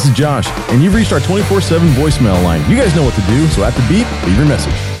 And this is Josh. And you've reached our 24/7 voicemail line. You guys know what to do, so at the beep, leave your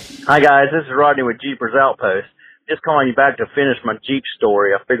message. Hi, guys. This is Rodney with Jeepers Outpost. Just calling you back to finish my Jeep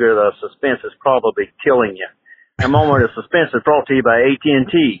story. I figure the suspense is probably killing you. A moment of suspense is brought to you by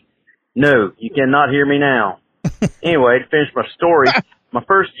AT&T. No, you cannot hear me now. Anyway, to finish my story, my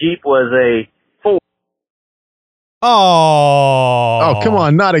first Jeep was a Ford. Oh, come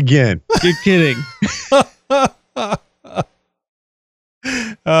on, not again. You're kidding.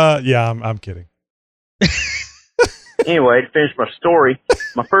 Yeah, I'm kidding. Anyway, to finish my story,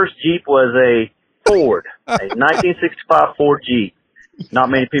 my first Jeep was a Ford, a 1965 Ford Jeep.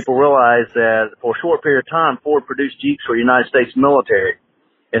 Not many people realize that for a short period of time, Ford produced Jeeps for the United States military.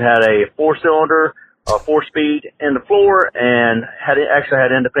 It had a 4-cylinder, a 4-speed in the floor, and actually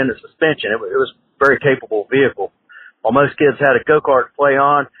had independent suspension. It was a very capable vehicle. While most kids had a go-kart to play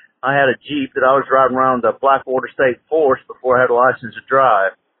on, I had a Jeep that I was driving around the Blackwater State Forest before I had a license to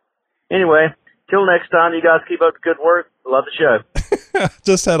drive. Anyway, till next time, you guys keep up the good work. Love the show.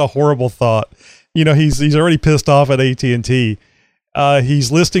 Just had a horrible thought. You know, he's already pissed off at AT&T.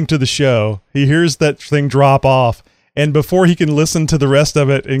 He's listening to the show. He hears that thing drop off, and before he can listen to the rest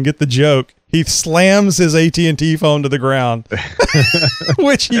of it and get the joke, he slams his AT&T phone to the ground,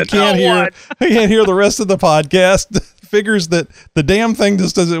 which he can't hear. He can't hear the rest of the podcast. Figures that the damn thing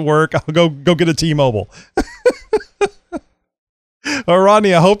just doesn't work. I'll go get a T-Mobile.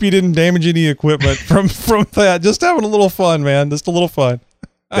 Rodney, I hope you didn't damage any equipment from that. Just having a little fun, man. Just a little fun.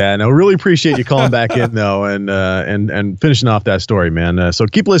 Yeah, no, really appreciate you calling back in though, and finishing off that story, man. So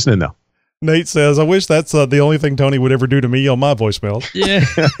keep listening though. Nate says, "I wish that's the only thing Tony would ever do to me on my voicemails." Yeah,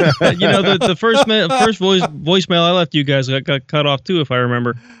 you know the first voicemail I left you guys got cut off too, if I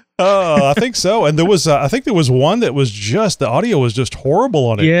remember. I think so. And there was, I think there was one that was just the audio was just horrible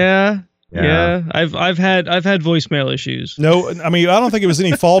on it. Yeah. I've had voicemail issues. No, I mean, I don't think it was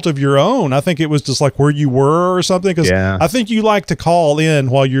any fault of your own. I think it was just like where you were or something. Because I think you like to call in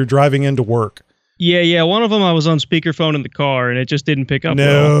while you're driving into work. Yeah. One of them I was on speakerphone in the car and it just didn't pick up.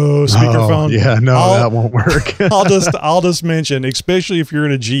 No speakerphone. That won't work. I'll just mention, especially if you're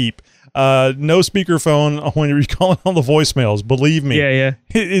in a Jeep. No speakerphone when you're calling on the voicemails. Believe me. Yeah.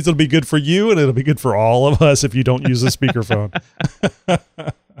 It'll be good for you and it'll be good for all of us if you don't use a speakerphone.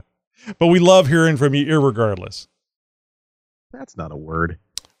 But we love hearing from you irregardless. That's not a word.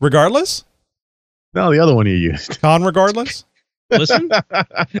 Regardless? No, the other one you used. Conregardless? Listen?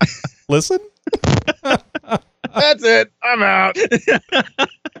 Listen? That's it. I'm out.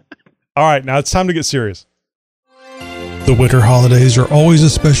 All right, now it's time to get serious. The winter holidays are always a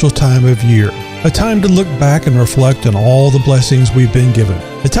special time of year, a time to look back and reflect on all the blessings we've been given,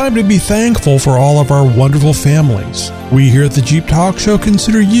 a time to be thankful for all of our wonderful families. We here at the Jeep Talk Show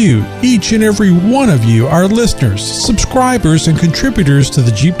consider you, each and every one of you, our listeners, subscribers, and contributors to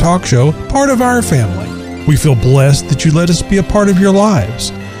the Jeep Talk Show, part of our family. We feel blessed that you let us be a part of your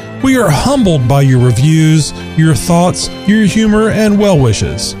lives. We are humbled by your reviews, your thoughts, your humor, and well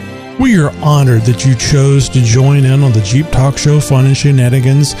wishes. We are honored that you chose to join in on the Jeep Talk Show fun and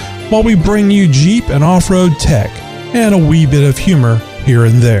shenanigans while we bring you Jeep and off-road tech and a wee bit of humor here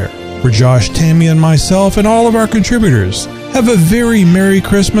and there. For Josh, Tammy, and myself and all of our contributors, have a very Merry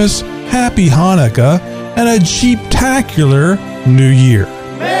Christmas, Happy Hanukkah, and a Jeep-tacular New Year.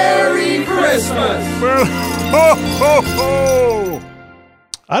 Merry Christmas! Ho, ho, ho!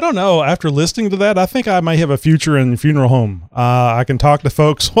 I don't know. After listening to that, I think I may have a future in the funeral home. I can talk to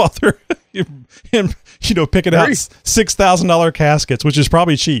folks while they're, picking out $6,000 caskets, which is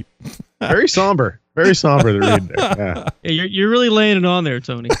probably cheap. Very somber to read there. Yeah. You're really laying it on there,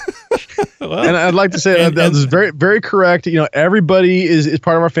 Tony. Well, and I'd like to say that is very, very correct. You know, everybody is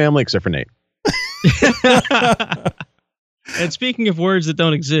part of our family except for Nate. And speaking of words that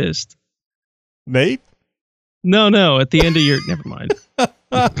don't exist. Nate? No. At the end of your, never mind.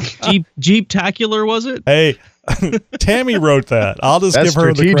 Jeep-tacular, was it? Hey, Tammy wrote that. I'll just give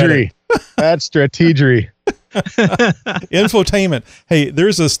her the credit. That's strategery. Infotainment. Hey,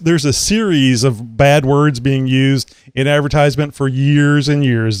 there's a series of bad words being used in advertisement for years and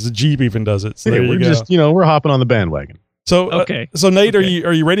years. The Jeep even does it. So hey, we're just, we're hopping on the bandwagon. So okay. So Nate, are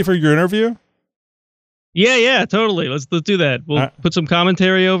you ready for your interview? Yeah, totally. Let's do that. We'll put some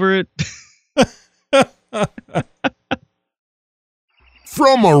commentary over it.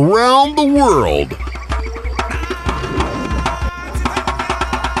 From around the world.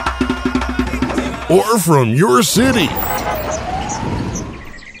 Or from your city.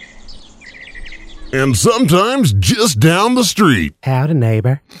 And sometimes just down the street. Howdy,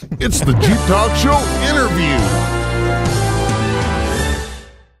 neighbor. It's the Jeep Talk Show interview.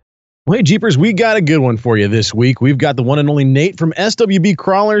 Well, hey, Jeepers, we got a good one for you this week. We've got the one and only Nate from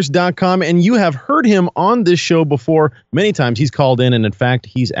SWBcrawlers.com, and you have heard him on this show before many times. He's called in, and in fact,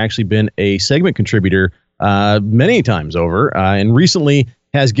 he's actually been a segment contributor many times over, and recently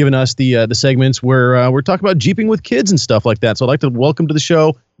has given us the segments where we're talking about Jeeping with kids and stuff like that. So I'd like to welcome to the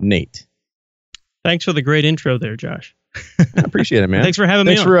show, Nate. Thanks for the great intro there, Josh. I appreciate it, man. Thanks for having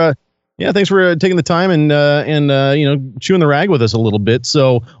me on. Thanks for taking the time and chewing the rag with us a little bit.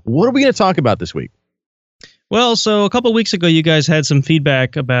 So what are we going to talk about this week? Well, so a couple of weeks ago, you guys had some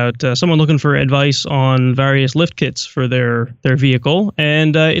feedback about someone looking for advice on various lift kits for their vehicle,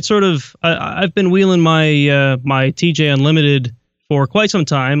 and it's sort of I've been wheeling my my TJ Unlimited for quite some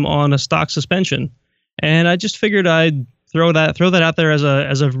time on a stock suspension, and I just figured I'd throw that out there as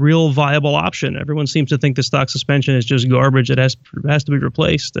a real viable option. Everyone seems to think the stock suspension is just garbage. It has to be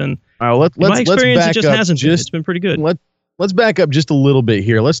replaced, and let's my experience back it just up. hasn't been. It's been pretty good. Let's back up just a little bit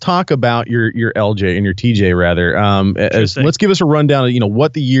here. Let's talk about your LJ and your TJ rather. Let's give us a rundown of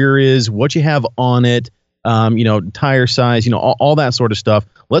what the year is, what you have on it, tire size, all that sort of stuff.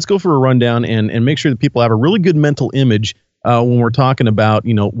 Let's go for a rundown and make sure that people have a really good mental image when we're talking about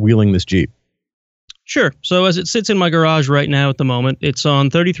wheeling this Jeep. Sure. So as it sits in my garage right now at the moment, it's on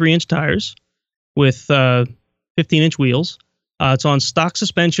 33-inch tires with 15-inch wheels. It's on stock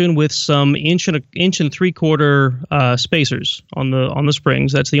suspension with some inch and 3/4 spacers on the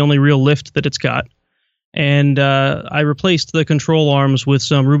springs. That's the only real lift that it's got. And I replaced the control arms with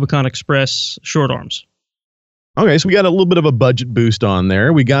some Rubicon Express short arms. Okay, so we got a little bit of a budget boost on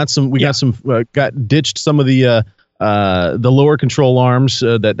there. Got ditched some of the lower control arms,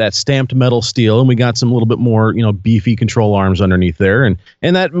 that stamped metal steel, and we got some little bit more beefy control arms underneath there, and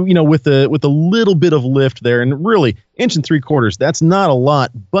that with a little bit of lift there, and really 1 3/4. That's not a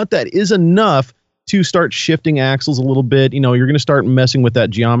lot, but that is enough to start shifting axles a little bit. You're going to start messing with that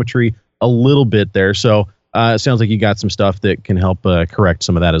geometry a little bit there. So it sounds like you got some stuff that can help correct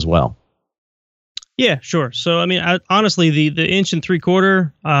some of that as well. Yeah, sure. So I mean, honestly, the 1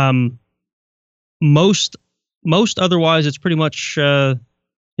 3/4, most otherwise, it's pretty much, I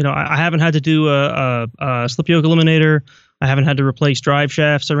haven't had to do a slip yoke eliminator. I haven't had to replace drive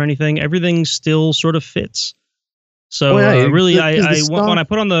shafts or anything. Everything still sort of fits. So when I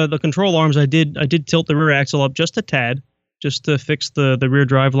put on the control arms, I did tilt the rear axle up just a tad, just to fix the rear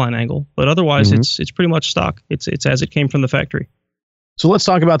drive line angle. But otherwise, it's pretty much stock. It's as it came from the factory. So let's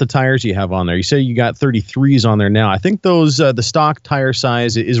talk about the tires you have on there. You say you got 33s on there now. I think those the stock tire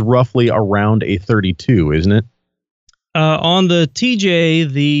size is roughly around a 32, isn't it? On the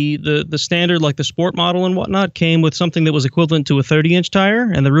TJ, the standard, like the sport model and whatnot, came with something that was equivalent to a 30-inch tire,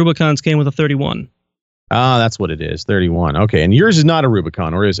 and the Rubicons came with a 31. Ah, that's what it is, 31. Okay, and yours is not a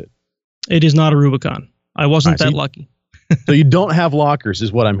Rubicon, or is it? It is not a Rubicon. I wasn't that lucky. So you don't have lockers,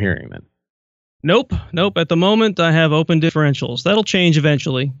 is what I'm hearing then. Nope. At the moment, I have open differentials. That'll change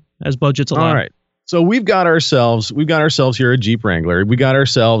eventually as budgets allow. All right. So we've got ourselves here a Jeep Wrangler. We got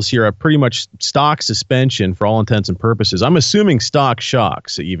ourselves here a pretty much stock suspension for all intents and purposes. I'm assuming stock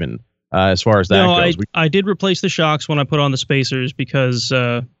shocks even as far as that goes. I did replace the shocks when I put on the spacers because,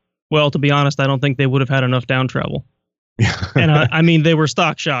 to be honest, I don't think they would have had enough down travel. And they were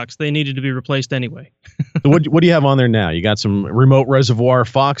stock shocks. They needed to be replaced anyway. So what do you have on there now? You got some remote reservoir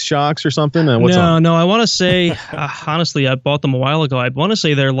Fox shocks or something? No. I want to say, honestly, I bought them a while ago. I want to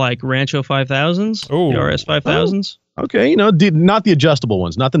say they're like Rancho 5000s, RS 5000s. Okay, not the adjustable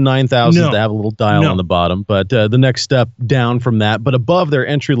ones, not the 9000s that have a little dial on the bottom, but the next step down from that, but above their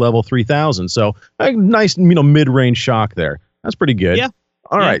entry level 3000. So a nice, mid-range shock there. That's pretty good. Yeah.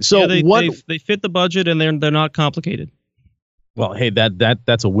 All right. So they fit the budget and they're not complicated. Well, hey,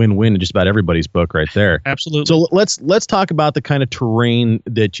 that's a win-win in just about everybody's book right there. Absolutely. So let's talk about the kind of terrain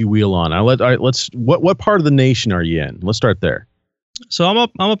that you wheel on. What part of the nation are you in? Let's start there. So I'm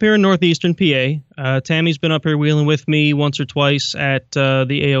up here in northeastern PA. Tammy's been up here wheeling with me once or twice at the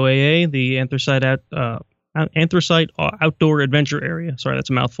AOAA, the Anthracite Outdoor Adventure Area. Sorry, that's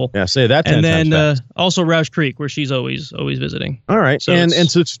a mouthful. Yeah, say that 10 and times then fast. Also Roush Creek, where she's always visiting. All right, So and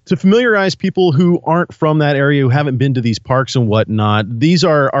so to familiarize people who aren't from that area, who haven't been to these parks and whatnot, these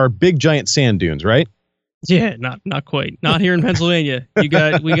are big giant sand dunes, right? Yeah, not quite. Not here in Pennsylvania. We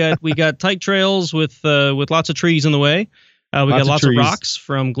got tight trails with lots of trees in the way. We got lots of rocks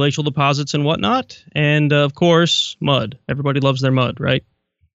from glacial deposits and whatnot, and of course mud. Everybody loves their mud, right?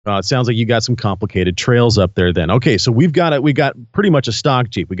 It sounds like you got some complicated trails up there then. Okay, so we got pretty much a stock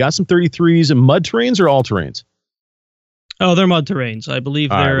Jeep. We got some 33s and mud terrains or all terrains? Oh, they're mud terrains. I believe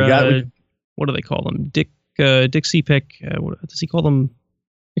they're what do they call them? Dick Seepick. What does he call them?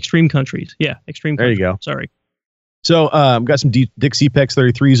 Extreme countries. Yeah, extreme countries. There you go. Sorry. So got some Dick Seepex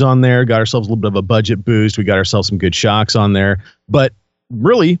 33s on there. Got ourselves a little bit of a budget boost. We got ourselves some good shocks on there. But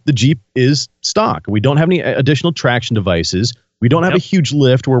really, the Jeep is stock. We don't have any additional traction devices. We don't have a huge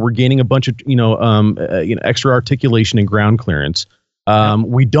lift where we're gaining a bunch of extra articulation and ground clearance.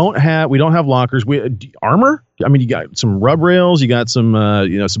 We don't have lockers. Armor. I mean, you got some rub rails. You got some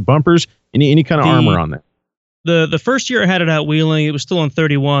some bumpers. Any kind of armor on there. The first year I had it out wheeling, it was still on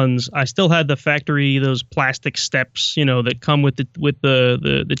 31s. I still had the factory, those plastic steps, that come with the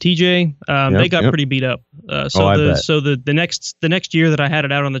TJ. They got pretty beat up. So the next year that I had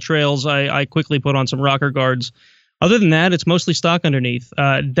it out on the trails, I quickly put on some rocker guards. Other than that, it's mostly stock underneath.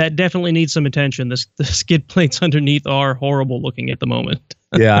 That definitely needs some attention. The skid plates underneath are horrible looking at the moment.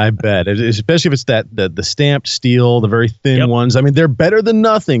 Yeah, I bet. Especially if it's the stamped steel, the very thin ones. I mean, they're better than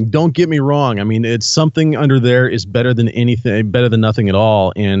nothing. Don't get me wrong. I mean, it's something under there is better than anything, better than nothing at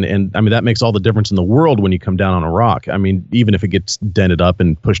all. And I mean, that makes all the difference in the world when you come down on a rock. I mean, even if it gets dented up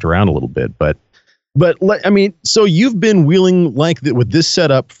and pushed around a little bit. But I mean, so you've been wheeling with this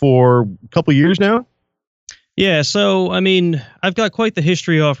setup for a couple of years now? Yeah, so I mean, I've got quite the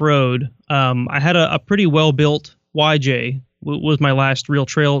history off-road. I had a pretty well-built YJ, was my last real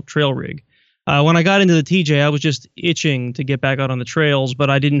trail rig. When I got into the TJ, I was just itching to get back out on the trails, but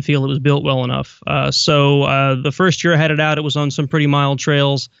I didn't feel it was built well enough. So the first year I had it out, it was on some pretty mild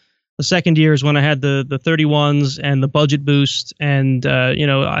trails. The second year is when I had the 31s and the budget boost, and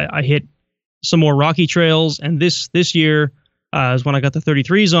I hit some more rocky trails. And this year is when I got the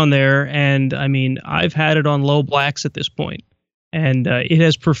 33s on there, and I mean, I've had it on low blacks at this point, and it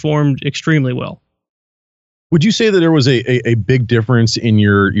has performed extremely well. Would you say that there was a big difference in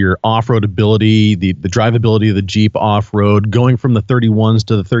your off-road ability, the drivability of the Jeep off-road, going from the 31s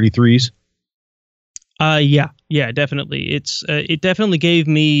to the 33s? Yeah, definitely. It definitely gave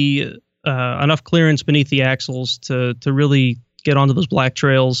me enough clearance beneath the axles to really get onto those black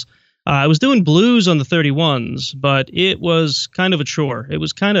trails. I was doing blues on the 31s, but it was kind of a chore. It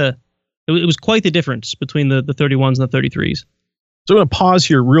was quite the difference between the 31s and the 33s. So I'm going to pause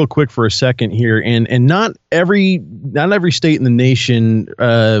here real quick for a second here, and not every state in the nation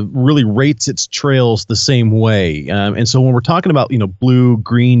really rates its trails the same way. And so when we're talking about blue,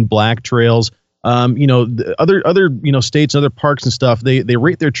 green, black trails, the other states, other parks and stuff, they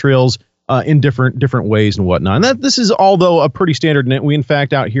rate their trails in different ways and whatnot. And this is although a pretty standard. We in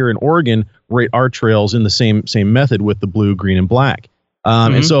fact out here in Oregon rate our trails in the same method with the blue, green, and black.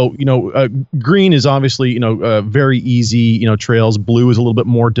 And so, green is obviously, very easy, trails. Blue is a little bit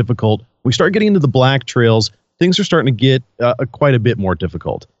more difficult. We start getting into the black trails, things are starting to get quite a bit more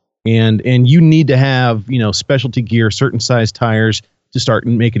difficult. And you need to have, specialty gear, certain size tires to start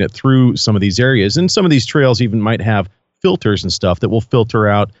making it through some of these areas. And some of these trails even might have filters and stuff that will filter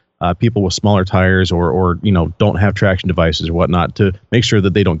out people with smaller tires or don't have traction devices or whatnot to make sure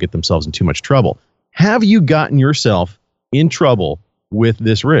that they don't get themselves in too much trouble. Have you gotten yourself in trouble with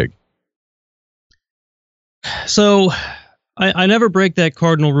this rig? So I never break that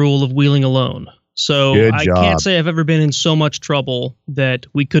cardinal rule of wheeling alone. So I can't say I've ever been in so much trouble that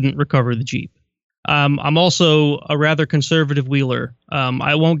we couldn't recover the Jeep. I'm also a rather conservative wheeler.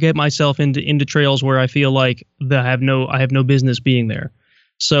 I won't get myself into trails where I feel like I have no business being there.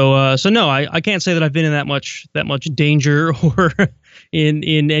 So no, I can't say that I've been in that much danger or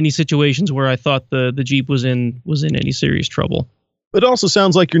in any situations where I thought the Jeep was in any serious trouble. It also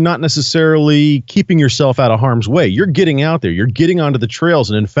sounds like you're not necessarily keeping yourself out of harm's way. You're getting out there. You're getting onto the trails.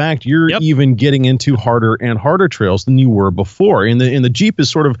 And in fact, you're even getting into harder and harder trails than you were before. And the Jeep is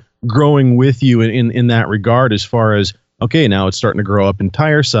sort of growing with you in that regard as far as, okay, now it's starting to grow up in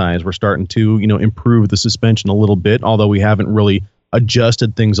tire size. We're starting to, improve the suspension a little bit, although we haven't really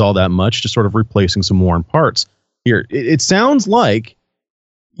adjusted things all that much, just sort of replacing some worn parts. Here, it sounds like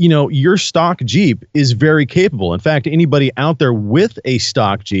your stock Jeep is very capable. In fact, anybody out there with a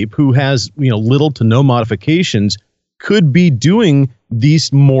stock Jeep who has, little to no modifications could be doing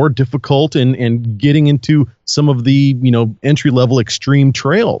these more difficult and getting into some of the, entry-level extreme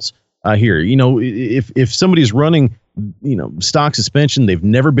trails here. If somebody's running, stock suspension, they've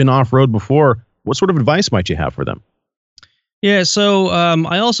never been off-road before, what sort of advice might you have for them? Yeah, so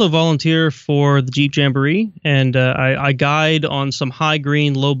I also volunteer for the Jeep Jamboree, and I guide on some high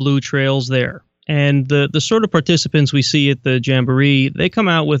green, low blue trails there. And the sort of participants we see at the Jamboree, they come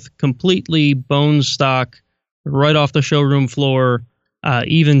out with completely bone stock, right off the showroom floor,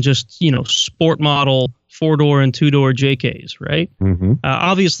 even just, sport model 4-door and 2-door JKs, right? Mm-hmm.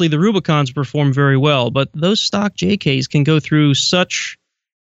 Obviously, the Rubicons perform very well, but those stock JKs can go through such...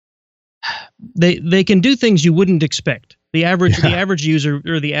 They can do things you wouldn't expect. The average user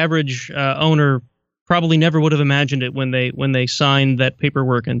or the average owner probably never would have imagined it when they signed that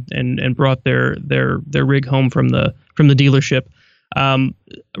paperwork and brought their rig home from the dealership.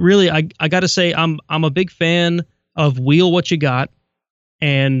 Really, I got to say I'm a big fan of wheel what you got,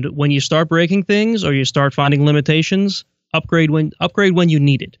 and when you start breaking things or you start finding limitations, upgrade when you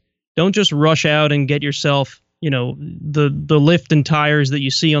need it. Don't just rush out and get yourself the lift and tires that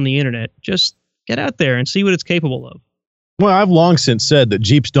you see on the internet. Just get out there and see what it's capable of. Well, I've long since said that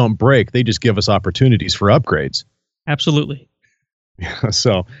Jeeps don't break; they just give us opportunities for upgrades. Absolutely.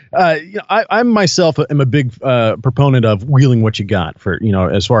 So, I myself am a big proponent of wheeling what you got for,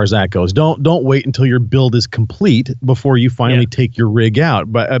 as far as that goes. Don't wait until your build is complete before you finally take your rig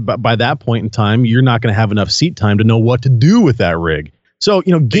out. But by that point in time, you're not going to have enough seat time to know what to do with that rig. So,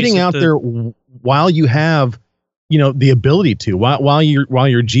 getting out there while you have, the ability to, while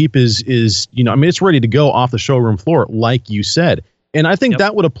your Jeep is, it's ready to go off the showroom floor, like you said. And I think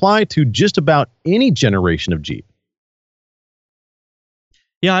that would apply to just about any generation of Jeep.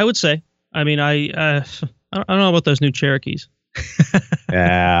 Yeah, I would say. I mean, I don't know about those new Cherokees.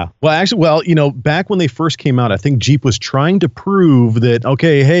 Yeah. Well, actually, back when they first came out, I think Jeep was trying to prove that,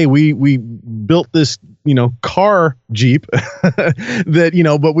 okay, hey, we built this, car Jeep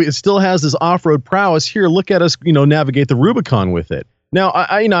that, but it still has this off-road prowess. Here, look at us, navigate the Rubicon with it. Now,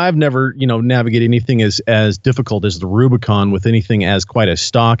 I've never, navigated anything as difficult as the Rubicon with anything as quite as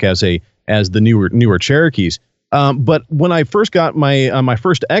stock as the newer Cherokees. But when I first got my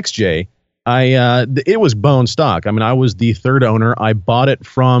first XJ, it was bone stock. I mean, I was the third owner. I bought it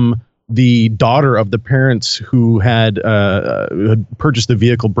from the daughter of the parents who had purchased the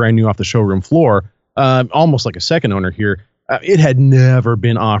vehicle brand new off the showroom floor, almost like a second owner here. It had never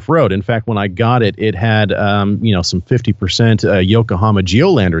been off-road. In fact, when I got it, it had some 50% Yokohama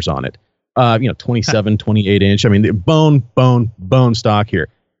Geolanders on it. 27, 28 inch. I mean, bone stock here.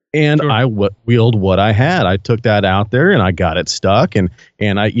 And sure. I wheeled what I had. I took that out there and I got it stuck, and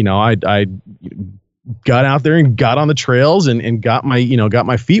I got out there and got on the trails and got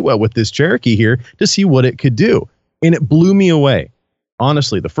my feet wet with this Cherokee here to see what it could do. And it blew me away.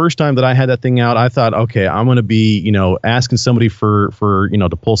 Honestly, the first time that I had that thing out, I thought, okay, I'm going to be, asking somebody for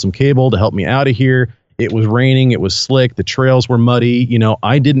to pull some cable to help me out of here. It was raining. It was slick. The trails were muddy.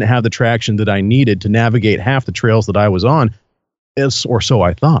 I didn't have the traction that I needed to navigate half the trails that I was on. Or so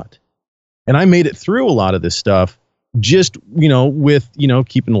I thought. And I made it through a lot of this stuff just, with,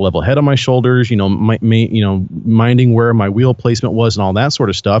 keeping a level head on my shoulders, minding where my wheel placement was and all that sort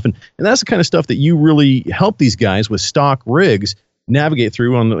of stuff. And that's the kind of stuff that you really help these guys with stock rigs navigate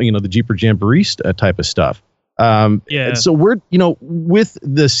through on, the Jeeper Jamboree type of stuff. And so we're, with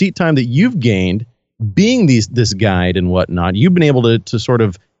the seat time that you've gained, being this guide and whatnot, you've been able to sort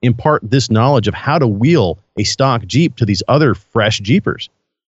of impart this knowledge of how to wheel a stock Jeep to these other fresh Jeepers.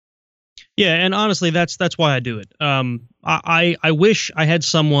 Yeah, and honestly, that's why I do it. I wish I had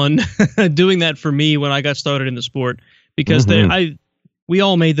someone doing that for me when I got started in the sport, because we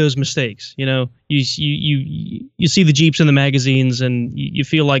all made those mistakes. You see the Jeeps in the magazines and you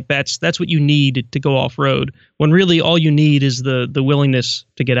feel like that's what you need to go off road, when really all you need is the willingness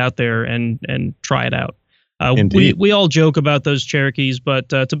to get out there and try it out. We all joke about those Cherokees, but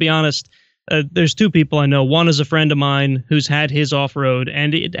to be honest, there's two people I know. One is a friend of mine who's had his off-road,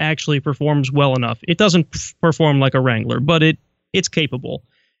 and it actually performs well enough. It doesn't perform like a Wrangler, but it's capable.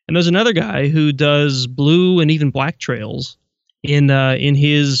 And there's another guy who does blue and even black trails in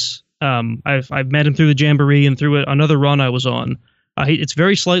his. I've met him through the Jamboree and through another run I was on. It's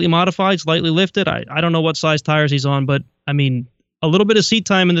very slightly modified, slightly lifted. I don't know what size tires he's on, but I mean, a little bit of seat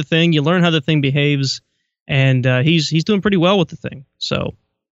time in the thing. You learn how the thing behaves. And he's doing pretty well with the thing. So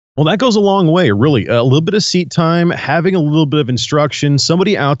Well, that goes a long way, really. A little bit of seat time, having a little bit of instruction,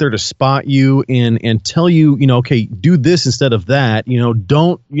 somebody out there to spot you and tell you, okay, do this instead of that.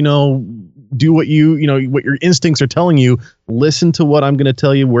 Don't, do what what your instincts are telling you. Listen to what I'm going to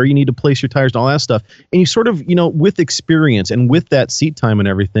tell you, where you need to place your tires and all that stuff. And you sort of, with experience and with that seat time and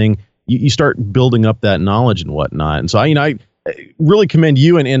everything, you start building up that knowledge and whatnot. And so I really commend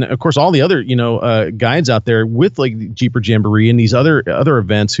you and of course all the other guides out there with like Jeeper Jamboree and these other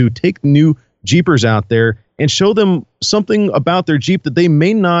events who take new Jeepers out there and show them something about their Jeep that they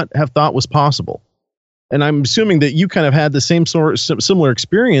may not have thought was possible. And I'm assuming that you kind of had the similar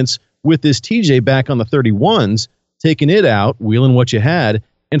experience with this TJ back on the 31s, taking it out, wheeling what you had,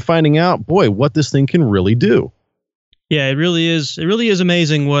 and finding out, boy, what this thing can really do. Yeah, it really is. It really is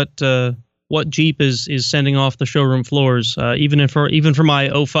amazing what Jeep is sending off the showroom floors. Even for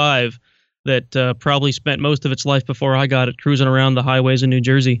my 05, that probably spent most of its life before I got it cruising around the highways in New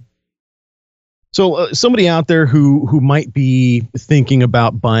Jersey. So somebody out there who might be thinking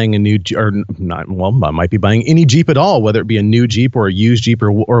about buying a new might be buying any Jeep at all, whether it be a new Jeep or a used Jeep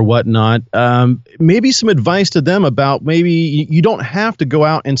or whatnot. Maybe some advice to them about maybe you don't have to go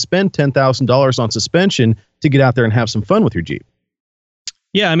out and spend $10,000 on suspension to get out there and have some fun with your Jeep.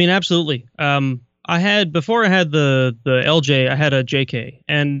 Yeah, I mean, absolutely. Before I had the LJ, I had a JK,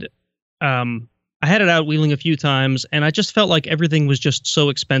 and I had it out wheeling a few times, and I just felt like everything was just so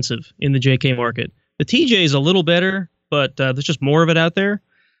expensive in the JK market. The TJ is a little better, but there's just more of it out there.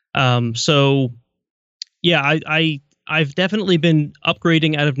 So, yeah, I've definitely been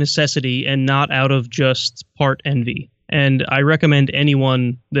upgrading out of necessity and not out of just part envy. And I recommend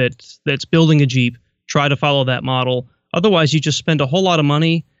anyone that's building a Jeep try to follow that model. Otherwise, you just spend a whole lot of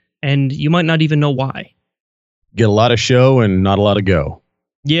money, and you might not even know why. Get a lot of show and not a lot of go.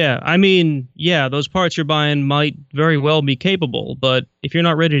 Yeah, I mean, yeah, those parts you're buying might very well be capable, but if you're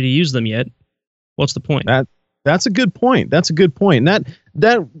not ready to use them yet, what's the point? That's a good point. That's a good point. And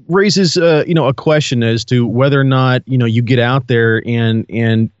that raises a question as to whether or not you get out there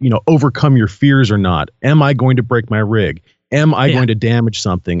and overcome your fears or not. Am I going to break my rig? Am I going to damage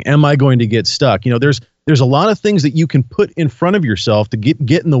something? Am I going to get stuck? There's a lot of things that you can put in front of yourself to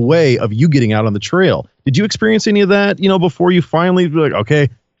get in the way of you getting out on the trail. Did you experience any of that, before you finally be like, okay,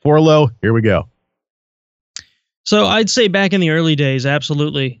 4 low, here we go? So I'd say back in the early days,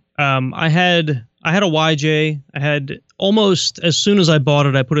 absolutely. I had a YJ. I had almost as soon as I bought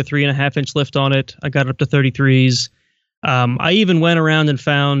it, I put a 3.5-inch lift on it. I got it up to 33s. I even went around and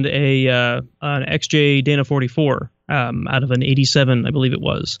found an XJ Dana 44 out of an 87, I believe it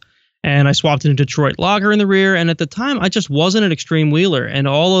was. And I swapped in a Detroit Logger in the rear. And at the time, I just wasn't an extreme wheeler. And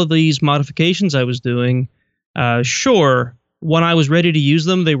all of these modifications I was doing, sure, when I was ready to use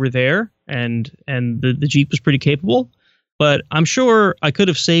them, they were there. And the Jeep was pretty capable. But I'm sure I could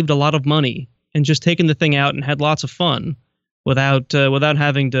have saved a lot of money and just taken the thing out and had lots of fun without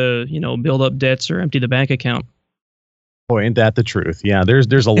having to, build up debts or empty the bank account. Boy, ain't that the truth? Yeah,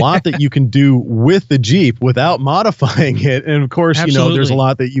 there's a lot that you can do with the Jeep without modifying it, and of course, Absolutely. There's a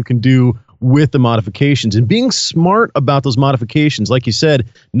lot that you can do with the modifications. And being smart about those modifications, like you said,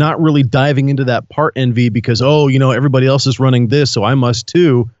 not really diving into that part envy because everybody else is running this, so I must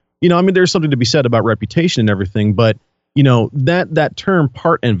too. There's something to be said about reputation and everything, but that term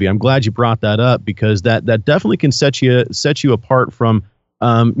part envy, I'm glad you brought that up because that definitely can set you apart from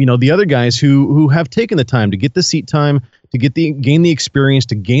the other guys who have taken the time to get the seat time, to gain the experience,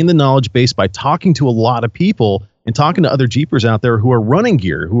 to gain the knowledge base by talking to a lot of people and talking to other Jeepers out there who are running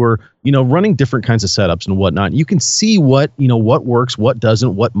gear, who are, running different kinds of setups and whatnot. You can see what works, what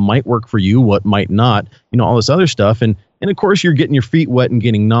doesn't, what might work for you, what might not, all this other stuff. And of course you're getting your feet wet and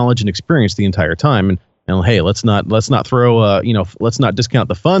getting knowledge and experience the entire time. And hey, let's not throw, let's not discount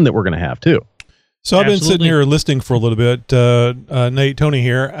the fun that we're going to have too. So I've been sitting here listening for a little bit, Nate, Tony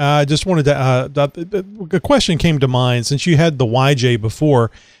here. I just wanted to, a question came to mind since you had the YJ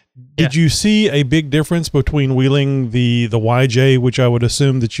before. Did you see a big difference between wheeling the YJ, which I would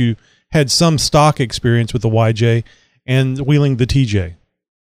assume that you had some stock experience with the YJ, and wheeling the TJ?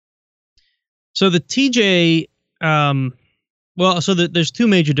 So the TJ, there's two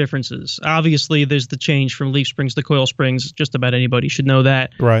major differences. Obviously, there's the change from leaf springs to coil springs. Just about anybody should know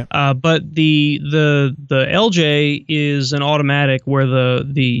that. Right. But the LJ is an automatic, where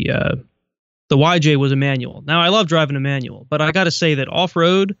the YJ was a manual. Now, I love driving a manual, but I got to say that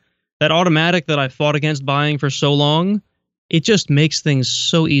off-road, that automatic that I fought against buying for so long, it just makes things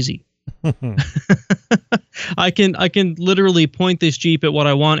so easy. I can literally point this Jeep at what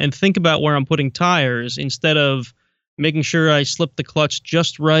I want and think about where I'm putting tires instead of making sure I slip the clutch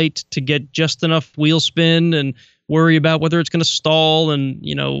just right to get just enough wheel spin and worry about whether it's going to stall and,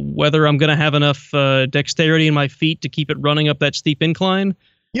 whether I'm going to have enough dexterity in my feet to keep it running up that steep incline.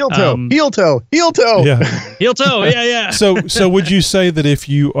 Heel toe. Yeah. Heel toe. Yeah. So would you say that if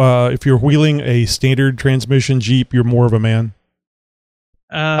you're wheeling a standard transmission Jeep, you're more of a man?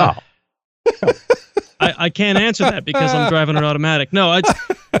 I can't answer that because I'm driving an automatic. No,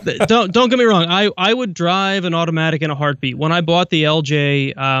 don't get me wrong. I would drive an automatic in a heartbeat. When I bought the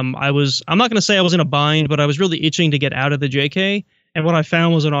LJ, I'm not going to say I was in a bind, but I was really itching to get out of the JK. And what I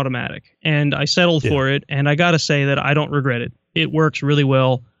found was an automatic, and I settled for it. And I got to say that I don't regret it. It works really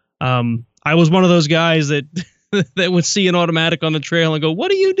well. I was one of those guys that that would see an automatic on the trail and go,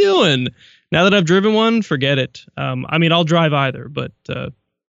 "What are you doing?" Now that I've driven one, forget it. I'll drive either, but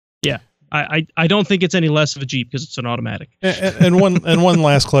yeah. I don't think it's any less of a Jeep because it's an automatic. And one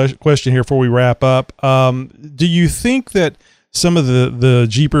last question here before we wrap up. Do you think that some of the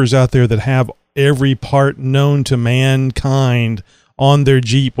Jeepers out there that have every part known to mankind on their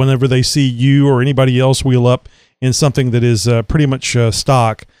Jeep, whenever they see you or anybody else wheel up in something that is pretty much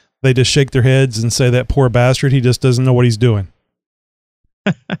stock, they just shake their heads and say, "That poor bastard, he just doesn't know what he's doing"?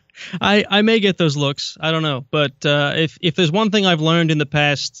 I may get those looks. I don't know. But if there's one thing I've learned in the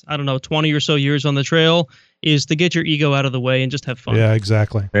past, 20 or so years on the trail, is to get your ego out of the way and just have fun. Yeah,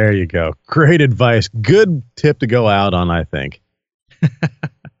 exactly. There you go. Great advice. Good tip to go out on, I think.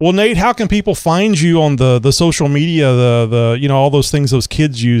 Well, Nate, how can people find you on the social media, the all those things those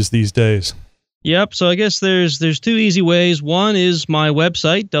kids use these days? Yep. So I guess there's two easy ways. One is my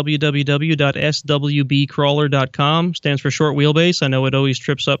website, www.swbcrawler.com. Stands for short wheelbase. I know it always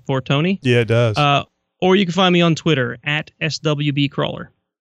trips up for Tony. Yeah, it does. Or you can find me on Twitter @swbcrawler.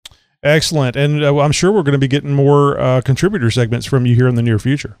 Excellent. And I'm sure we're going to be getting more contributor segments from you here in the near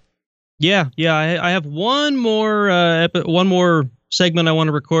future. Yeah. I have one more segment I want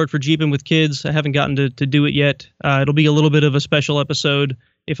to record for Jeeping with Kids. I haven't gotten to do it yet. It'll be a little bit of a special episode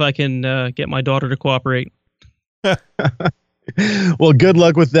if I can get my daughter to cooperate. Well, good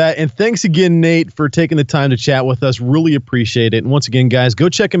luck with that. And thanks again, Nate, for taking the time to chat with us. Really appreciate it. And once again, guys, go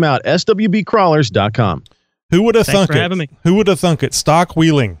check him out, swbcrawlers.com. Who would have thunk it? Thanks for having me. Who would have thunk it? Stock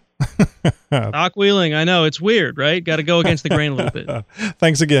wheeling. Stock wheeling. I know. It's weird, right? Got to go against the grain a little bit.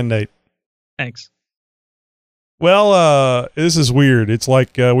 Thanks again, Nate. Thanks. Well, this is weird. It's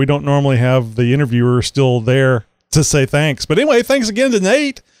like we don't normally have the interviewer still there to say thanks. But anyway, thanks again to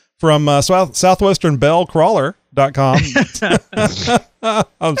Nate from southwesternbellcrawler.com.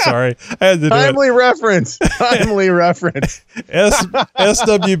 I'm sorry. I had to do Timely reference.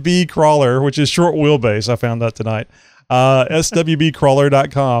 SWB Crawler, which is short wheelbase. I found that tonight.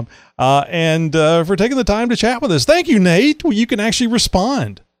 swbcrawler.com. And for taking the time to chat with us. Thank you, Nate. Well, you can actually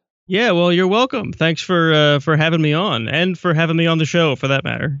respond. Yeah, well, you're welcome. Thanks for having me on, and for having me on the show, for that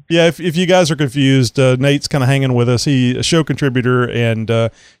matter. Yeah, if you guys are confused, Nate's kind of hanging with us. He's a show contributor, and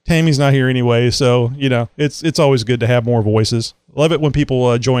Tammy's not here anyway, so it's always good to have more voices. Love it when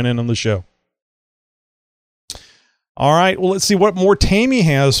people join in on the show. All right, well, let's see what more Tammy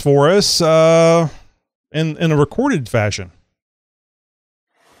has for us in a recorded fashion.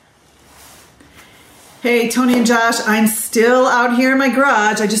 Hey, Tony and Josh, I'm still out here in my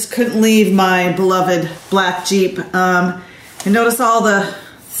garage. I just couldn't leave my beloved black Jeep. And notice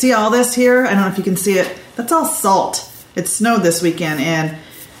see all this here? I don't know if you can see it. That's all salt. It snowed this weekend, and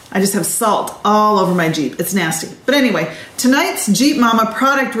I just have salt all over my Jeep. It's nasty. But anyway, tonight's Jeep Mama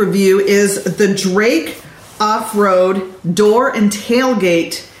product review is the Drake Off-Road Door and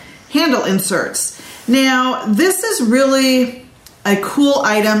Tailgate Handle Inserts. Now, this is really a cool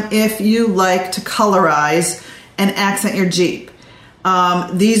item if you like to colorize and accent your Jeep.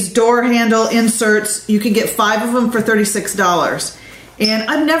 These door handle inserts, you can get 5 of them for $36. And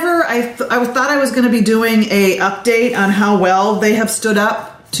I thought I was going to be doing a update on how well they have stood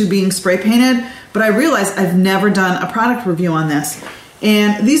up to being spray painted, but I realized I've never done a product review on this.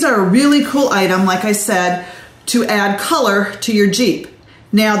 And these are a really cool item, like I said, to add color to your Jeep.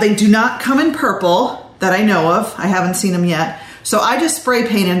 Now, they do not come in purple that I know of. I haven't seen them yet. So I just spray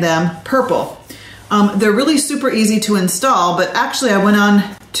painted them purple. They're really super easy to install, but actually I went on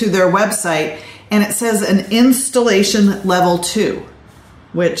to their website and it says an installation level 2,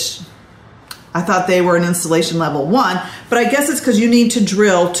 which I thought they were an installation level 1, but I guess it's because you need to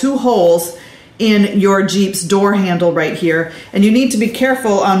drill 2 holes in your Jeep's door handle right here, and you need to be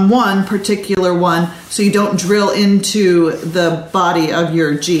careful on one particular one so you don't drill into the body of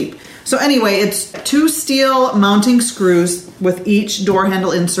your Jeep. So anyway, it's 2 steel mounting screws with each door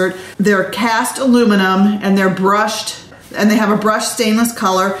handle insert. They're cast aluminum and they're brushed, and they have a brushed stainless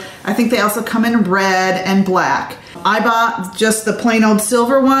color. I think they also come in red and black. I bought just the plain old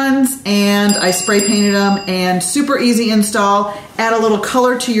silver ones, and I spray painted them, and super easy install. Add a little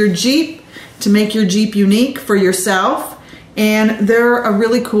color to your Jeep to make your Jeep unique for yourself, and they're a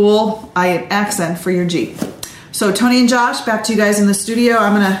really cool accent for your Jeep. So Tony and Josh, back to you guys in the studio.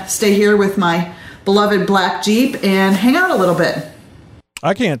 I'm going to stay here with my beloved black Jeep and hang out a little bit.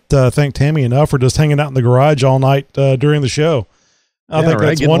 I can't thank Tammy enough for just hanging out in the garage all night during the show. I think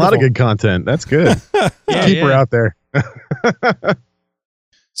that's wonderful. A lot of good content. That's good. Keep her out there.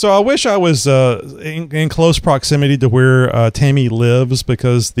 So I wish I was in close proximity to where Tammy lives,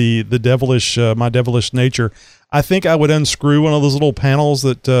 because the devilish, my devilish nature. I think I would unscrew one of those little panels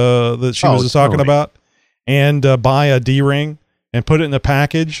that she was just talking about, and buy a D-ring and put it in a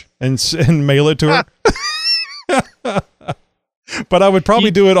package and mail it to her. But I would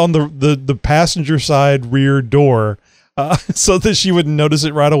probably do it on the passenger side rear door, so that she wouldn't notice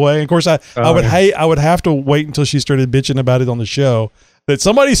it right away. And of course, I would have to wait until she started bitching about it on the show that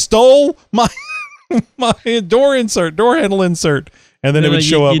somebody stole my door handle insert, and then it would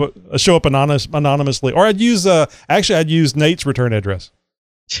show up anonymously. Or I'd use Nate's return address.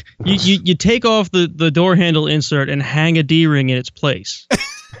 You take off the door handle insert and hang a D-ring in its place.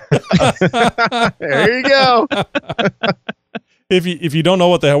 There you go. If you don't know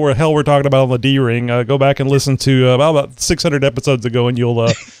what the hell we're talking about on the D-ring, go back and listen to about 600 episodes ago, and you'll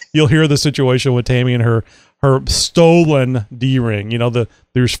hear the situation with Tammy and her stolen D-ring. You know,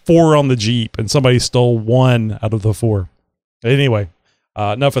 there's 4 on the Jeep, and somebody stole 1 out of the 4. Anyway,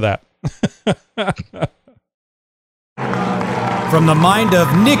 enough of that. From the mind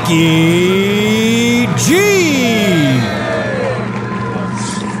of Nikki G.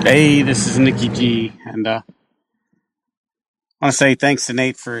 Hey, this is Nikki G, and I want to say thanks to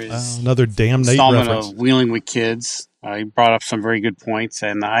Nate for his another damn Nate installment reference of Wheeling with Kids. He brought up some very good points,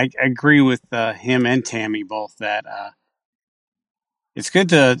 and I agree with him and Tammy both that it's good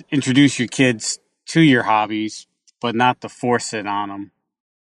to introduce your kids to your hobbies, but not to force it on them.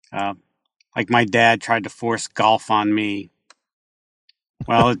 Like my dad tried to force golf on me.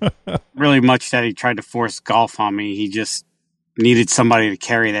 Well, really much that he tried to force golf on me. He just needed somebody to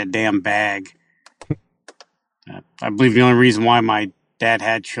carry that damn bag. I believe the only reason why my dad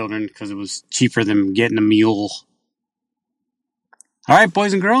had children because it was cheaper than getting a mule. All right,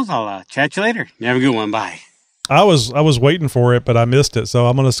 boys and girls, I'll chat you later. You have a good one. Bye. I was waiting for it, but I missed it, so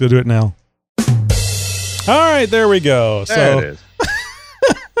I'm going to go do it now. All right, there we go. There it is.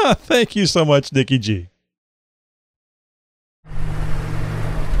 Thank you so much, Nikki G.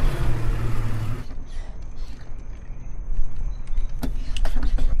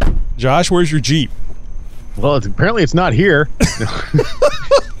 Josh, where's your Jeep? Well, apparently it's not here.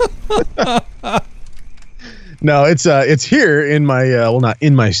 No, it's here in my not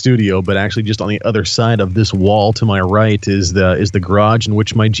in my studio, but actually just on the other side of this wall to my right is the garage in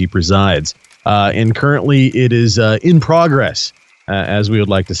which my Jeep resides. And currently it is in progress, as we would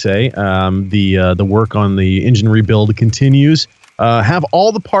like to say. The work on the engine rebuild continues. Have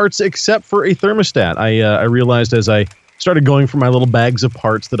all the parts except for a thermostat. I realized as I started going for my little bags of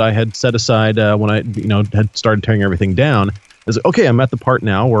parts that I had set aside when I had started tearing everything down. I was like, okay, I'm at the part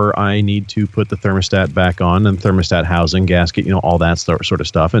now where I need to put the thermostat back on, and thermostat housing, gasket, all that sort of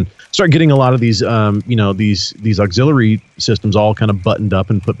stuff, and start getting a lot of these, these auxiliary systems all kind of buttoned up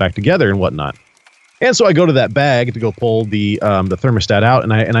and put back together and whatnot. And so I go to that bag to go pull the thermostat out,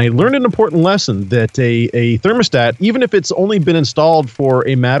 and I learned an important lesson that a thermostat, even if it's only been installed for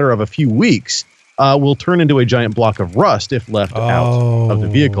a matter of a few weeks, will turn into a giant block of rust if left out of the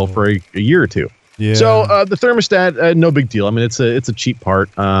vehicle for a year or two. Yeah. So the thermostat, no big deal. I mean, it's a cheap part,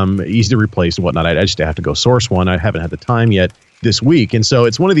 easy to replace and whatnot. I just have to go source one. I haven't had the time yet this week, and so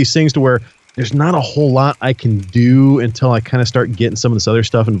it's one of these things to where there's not a whole lot I can do until I kind of start getting some of this other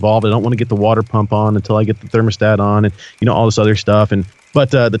stuff involved. I don't want to get the water pump on until I get the thermostat on, and all this other stuff.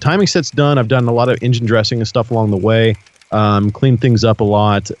 But the timing set's done. I've done a lot of engine dressing and stuff along the way. Cleaned things up a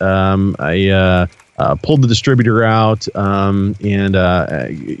lot. I pulled the distributor out, and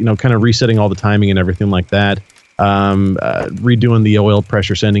kind of resetting all the timing and everything like that. Redoing the oil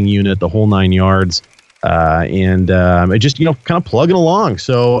pressure sending unit, the whole 9 yards, and just kind of plugging along.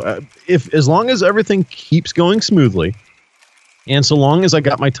 So as long as everything keeps going smoothly, and so long as I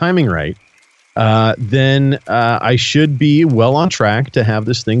got my timing right, then I should be well on track to have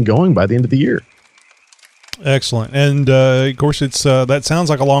this thing going by the end of the year. Excellent. And of course, it's that sounds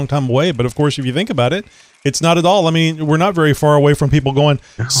like a long time away, but of course, if you think about it, it's not at all. I mean, we're not very far away from people going,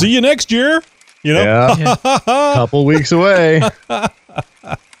 see you next year. Yeah. Couple weeks away.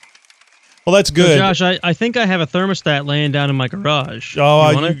 Well, that's good. So Josh, I think I have a thermostat laying down in my garage.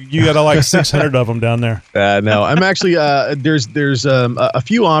 Oh, you got like 600 of them down there. No, I'm actually there's a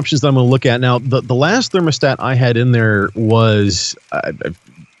few options that I'm going to look at now. The last thermostat I had in there was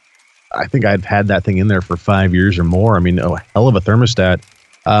I think I've had that thing in there for 5 years or more. I mean, a hell of a thermostat.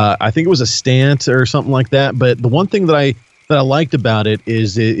 I think it was a Stant or something like that. But the one thing that I liked about it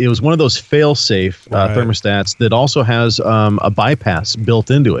is it was one of those fail-safe thermostats that also has a bypass built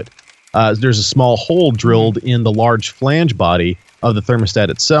into it. There's a small hole drilled in the large flange body of the thermostat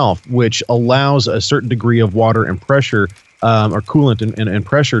itself, which allows a certain degree of water and pressure or coolant and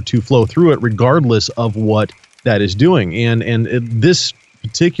pressure to flow through it regardless of what that is doing. And this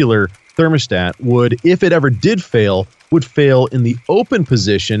particular thermostat would, if it ever did fail, would fail in the open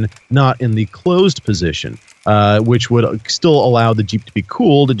position, not in the closed position, which would still allow the Jeep to be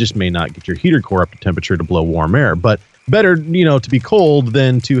cooled. It just may not get your heater core up to temperature to blow warm air. But better, to be cold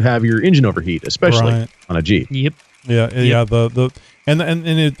than to have your engine overheat, especially on a Jeep. Yep. Yeah.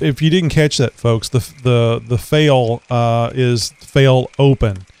 If you didn't catch that, folks, the fail is fail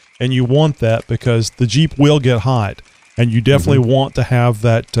open, and you want that because the Jeep will get hot, and you definitely want to have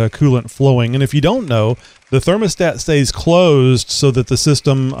that coolant flowing. And if you don't know, the thermostat stays closed so that the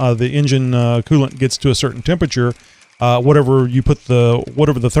system, the engine coolant gets to a certain temperature. Whatever the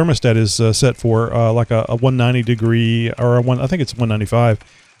thermostat is set for, like a 190 degree or I think it's 195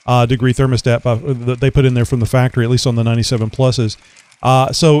 degree thermostat that they put in there from the factory, at least on the 97 pluses.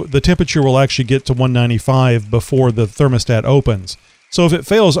 So the temperature will actually get to 195 before the thermostat opens. So if it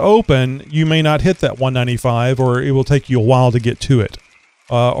fails open, you may not hit that 195, or it will take you a while to get to it,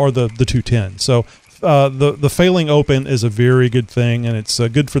 or the 210. So the failing open is a very good thing, and it's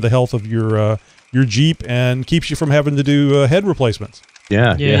good for the health of your Jeep and keeps you from having to do head replacements.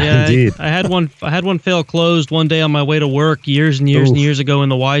 Yeah, indeed. I had one fail closed one day on my way to work years and years ago in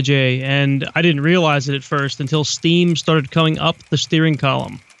the YJ, and I didn't realize it at first until steam started coming up the steering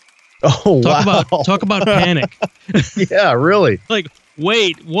column. Oh, Talk about panic. Yeah, really. Like,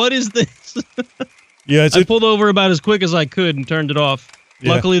 wait, what is this? Yeah, I pulled over about as quick as I could and turned it off.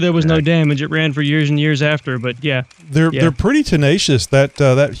 Yeah. Luckily, there was no damage. It ran for years and years after, but yeah. They're pretty tenacious.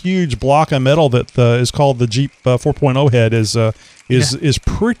 That huge block of metal that is called the Jeep 4.0 head is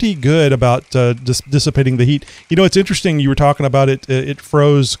pretty good about dissipating the heat. It's interesting you were talking about it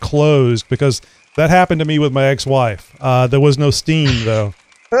froze closed, because that happened to me with my ex-wife. There was no steam, though.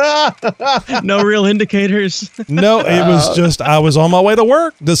 No real indicators. No, it was just I was on my way to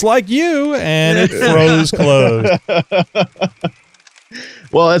work, just like you, and it froze closed.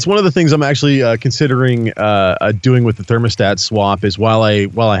 Well, that's one of the things I'm actually considering doing with the thermostat swap. Is while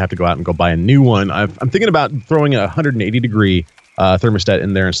I have to go out and go buy a new one, I'm thinking about throwing a 180 degree thermostat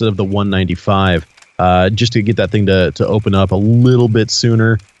in there instead of the 195, just to get that thing to open up a little bit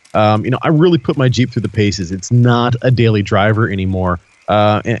sooner. I really put my Jeep through the paces. It's not a daily driver anymore.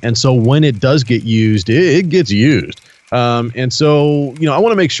 And so when it does get used, it gets used. And so, I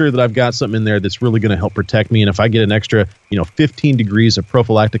want to make sure that I've got something in there that's really going to help protect me. And if I get an extra, 15 degrees of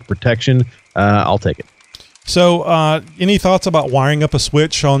prophylactic protection, I'll take it. So, any thoughts about wiring up a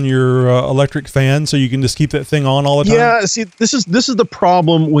switch on your electric fan so you can just keep that thing on all the time? Yeah, see, this is the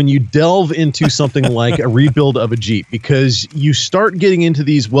problem when you delve into something like a rebuild of a Jeep, because you start getting into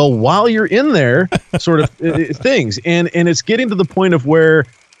these, while you're in there sort of things. And it's getting to the point of where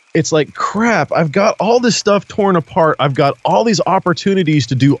it's like, crap, I've got all this stuff torn apart. I've got all these opportunities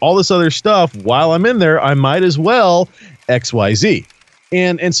to do all this other stuff while I'm in there. I might as well XYZ.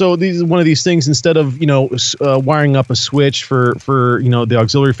 And so this is one of these things. Instead of wiring up a switch for the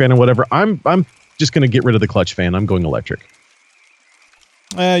auxiliary fan or whatever, I'm just going to get rid of the clutch fan. I'm going electric.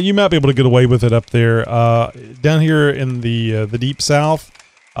 You might be able to get away with it up there. Down here in the deep south,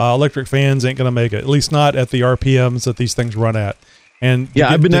 electric fans ain't going to make it. At least not at the RPMs that these things run at. And yeah,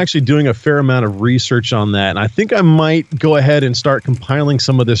 I've been actually doing a fair amount of research on that, and I think I might go ahead and start compiling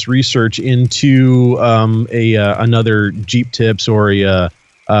some of this research into another Jeep Tips or a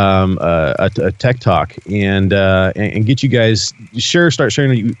Tech Talk, and get you guys start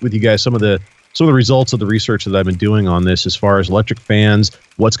sharing with you guys some of the results of the research that I've been doing on this, as far as electric fans,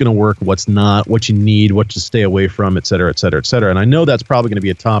 what's going to work, what's not, what you need, what to stay away from, et cetera, et cetera, et cetera. And I know that's probably going to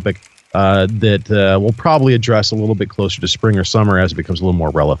be a topic that we'll probably address a little bit closer to spring or summer as it becomes a little more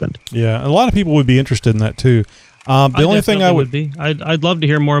relevant. Yeah, a lot of people would be interested in that too. The only thing I would be, I'd love to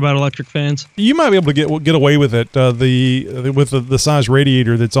hear more about electric fans. You might be able to get away with it. With the size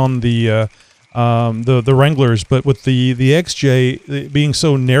radiator that's on the Wranglers, but with the XJ being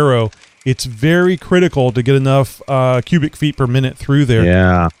so narrow, it's very critical to get enough cubic feet per minute through there.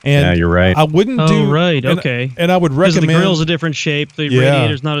 Yeah, and you're right. I wouldn't do right. and, Okay, and I would because recommend the grill's a different shape. The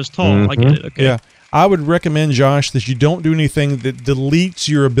radiator's not as tall. I get it. Okay. Yeah. I would recommend, Josh, that you don't do anything that deletes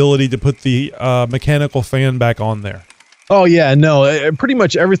your ability to put the mechanical fan back on there. Oh, yeah, no, pretty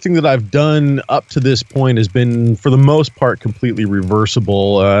much everything that I've done up to this point has been, for the most part, completely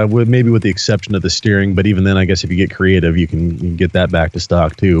reversible, maybe with the exception of the steering. But even then, I guess if you get creative, you can get that back to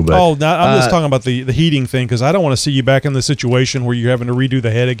stock, too. But, I'm just talking about the heating thing, because I don't want to see you back in the situation where you're having to redo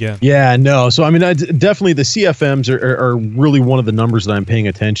the head again. Yeah, no. So, I mean, definitely the CFMs are really one of the numbers that I'm paying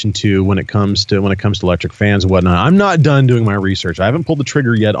attention to when it comes to electric fans and whatnot. I'm not done doing my research. I haven't pulled the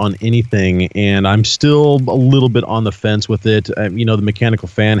trigger yet on anything, and I'm still a little bit on the fence with it. The mechanical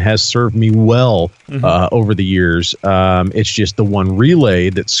fan has served me well over the years. It's just the one relay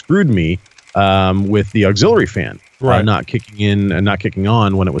that screwed me with the auxiliary fan not kicking in and not kicking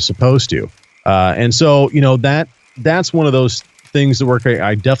on when it was supposed to. And so, that's one of those things that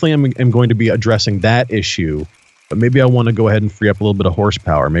I definitely am going to be addressing that issue. But maybe I want to go ahead and free up a little bit of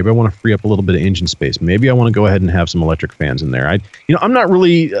horsepower. Maybe I want to free up a little bit of engine space. Maybe I want to go ahead and have some electric fans in there. I'm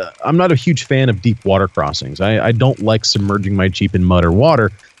not a huge fan of deep water crossings. I don't like submerging my Jeep in mud or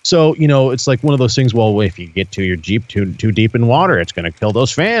water. So, it's like one of those things, well, if you get to your Jeep too deep in water, it's going to kill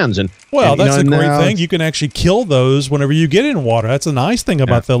those fans. That's a great thing. You can actually kill those whenever you get in water. That's a nice thing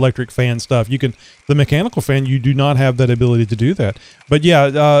about the electric fan stuff. The mechanical fan, you do not have that ability to do that. But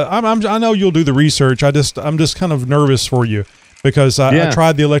I know you'll do the research. I'm just kind of nervous for you because I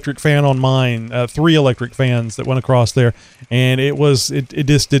tried the electric fan on mine, 3 electric fans that went across there, and it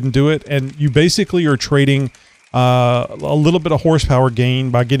just didn't do it. And you basically are trading a little bit of horsepower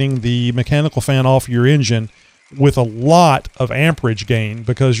gain by getting the mechanical fan off your engine with a lot of amperage gain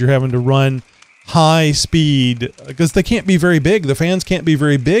because you're having to run high speed because they can't be very big. The fans can't be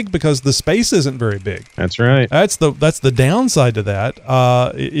very big because the space isn't very big. That's right. That's the downside to that.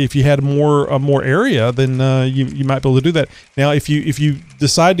 If you had more area, then you might be able to do that. Now, if you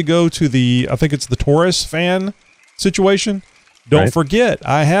decide to go to I think it's the Taurus fan situation, don't forget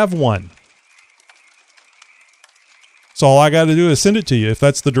I have one. So all I got to do is send it to you if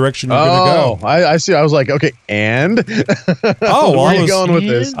that's the direction you're going to go. I see. I was like, okay, and? Where are you going with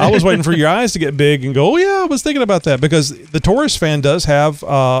this? I was waiting for your eyes to get big and go, oh, yeah, I was thinking about that because the Taurus fan does have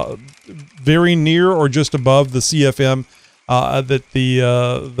very near or just above the CFM that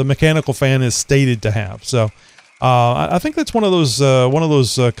the mechanical fan is stated to have. So I think that's one of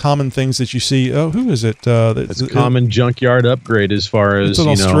those common things that you see. Oh, who is it? It's a common junkyard upgrade as far as it's an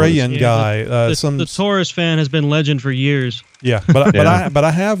Australian guy. The Taurus fan has been legend for years. Yeah, but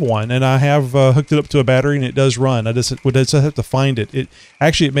I have one, and I have hooked it up to a battery, and it does run. I just have to find it.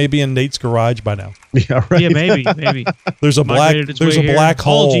 It may be in Nate's garage by now. Yeah, right. Yeah, maybe. There's a black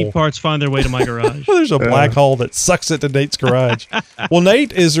hole. All Jeep parts find their way to my garage. There's a black hole that sucks it to Nate's garage. Well,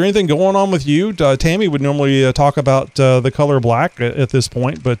 Nate, is there anything going on with you? Tammy would normally talk about the color black at this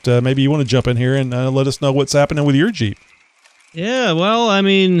point, but maybe you want to jump in here and let us know what's happening with your Jeep. Yeah, well, I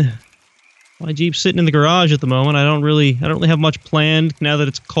mean, my Jeep's sitting in the garage at the moment. I don't really have much planned now that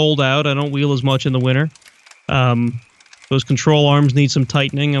it's cold out. I don't wheel as much in the winter. Those control arms need some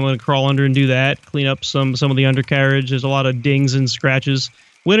tightening. I'm going to crawl under and do that. Clean up some of the undercarriage. There's a lot of dings and scratches.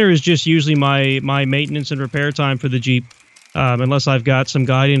 Winter is just usually my maintenance and repair time for the Jeep, unless I've got some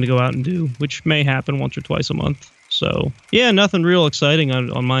guiding to go out and do, which may happen once or twice a month. So yeah, nothing real exciting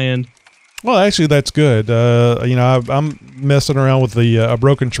on my end. Well, actually, that's good. I'm messing around with a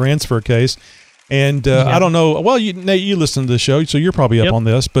broken transfer case, and I don't know. Well, Nate, you listen to the show, so you're probably up on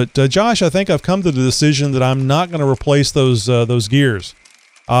this. But Josh, I think I've come to the decision that I'm not going to replace those gears.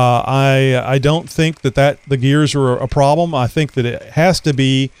 I don't think that the gears are a problem. I think that it has to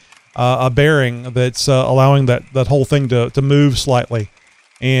be a bearing that's allowing that whole thing to move slightly,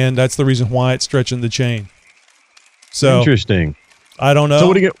 and that's the reason why it's stretching the chain. So interesting. I don't know. So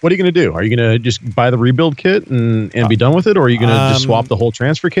what are you going to do? Are you going to just buy the rebuild kit and be done with it, or are you going to just swap the whole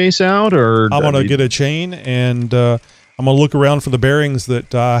transfer case out? Or I'm going to get a chain, and I'm going to look around for the bearings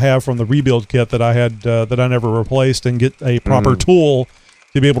that I have from the rebuild kit that I had that I never replaced, and get a proper tool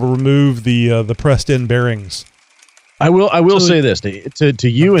to be able to remove the pressed-in bearings. I will say this to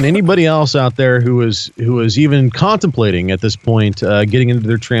you and anybody else out there who is even contemplating at this point getting into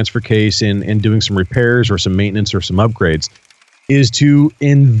their transfer case and doing some repairs or some maintenance or some upgrades, is to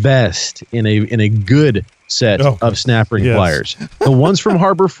invest in a good set of snap ring pliers. The ones from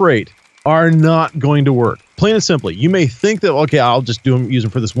Harbor Freight are not going to work. Plain and simply, you may think that, okay, I'll just use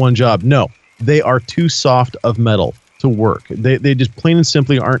them for this one job. No, they are too soft of metal to work. They just plain and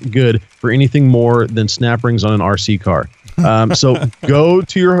simply aren't good for anything more than snap rings on an RC car. So go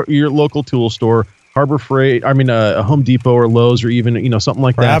to your local tool store, Harbor Freight, a Home Depot or Lowe's, or even, something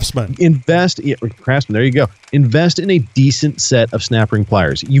like Craftsman. that. Craftsman, there you go. Invest in a decent set of snap ring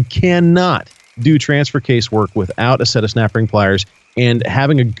pliers. You cannot do transfer case work without a set of snap ring pliers, and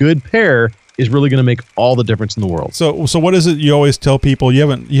having a good pair is really going to make all the difference in the world. So what is it you always tell people? You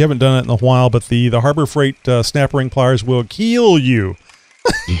haven't done it in a while, but the Harbor Freight snap ring pliers will kill you.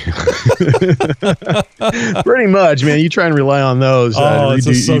 Pretty much, man. You try and rely on those.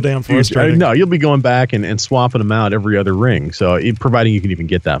 It's so damn frustrating. No, you'll be going back and swapping them out every other ring. So, providing you can even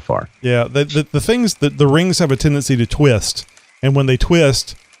get that far. Yeah, the things that the rings have a tendency to twist, and when they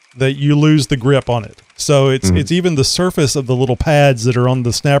twist, that you lose the grip on it. So it's even the surface of the little pads that are on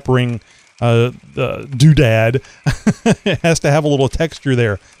the snap ring doodad it has to have a little texture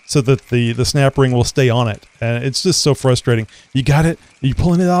there so that the snap ring will stay on it. And it's just so frustrating. You got it, you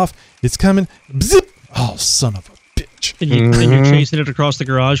pulling it off, it's coming, zip. Oh, son of a bitch. And you're chasing it across the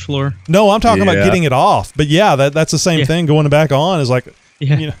garage floor. No, I'm talking about getting it off. But yeah, that's the same thing. Going back on is like, you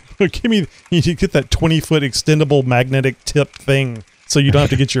get that 20-foot extendable magnetic tip thing so you don't have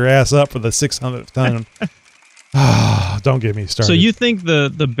to get your ass up for the 600th time. Don't get me started. So you think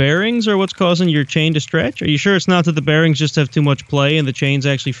the bearings are what's causing your chain to stretch? Are you sure it's not that the bearings just have too much play and the chain's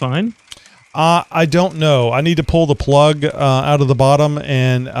actually fine? I don't know. I need to pull the plug out of the bottom,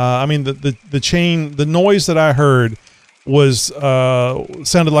 and the chain. The noise that I heard was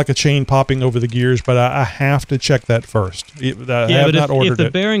sounded like a chain popping over the gears, but I have to check that first. If the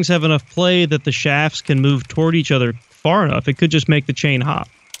bearings have enough play that the shafts can move toward each other far enough, it could just make the chain hop.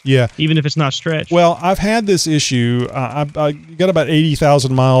 Yeah, even if it's not stretched. Well, I've had this issue. I got about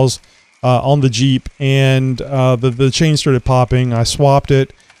 80,000 miles on the Jeep, and the chain started popping. I swapped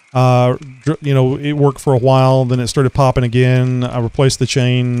it. It worked for a while. Then it started popping again. I replaced the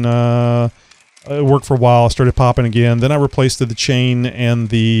chain. It worked for a while. It started popping again. Then I replaced the chain and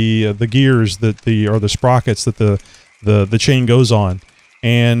the gears the sprockets that the chain goes on.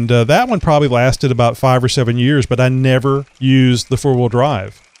 And that one probably lasted about 5 or 7 years, but I never used the 4-wheel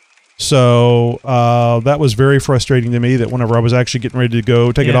drive. So that was very frustrating to me that whenever I was actually getting ready to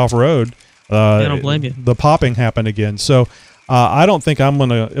go take it off-road, I don't blame you. The popping happened again. So I don't think I'm going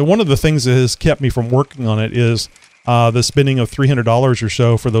to... One of the things that has kept me from working on it is the spending of $300 or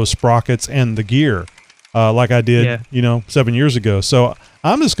so for those sprockets and the gear, like I did 7 years ago. So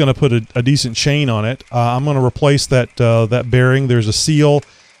I'm just going to put a decent chain on it. I'm going to replace that bearing. There's a seal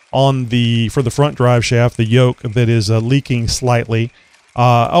on for the front drive shaft, the yoke, that is leaking slightly.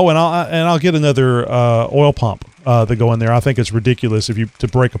 And I'll get another oil pump that go in there. I think it's ridiculous to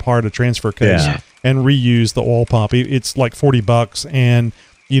break apart a transfer case and reuse the oil pump. It's like $40, and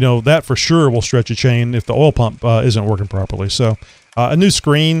that for sure will stretch a chain if the oil pump isn't working properly. So a new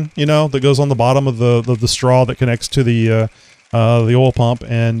screen, that goes on the bottom of the straw that connects to the oil pump,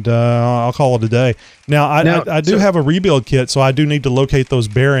 and I'll call it a day. Now I do have a rebuild kit, so I do need to locate those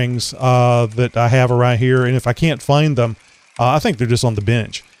bearings that I have right here, and if I can't find them, I think they're just on the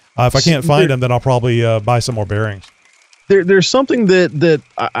bench. If I can't find them, then I'll probably buy some more bearings. There's something that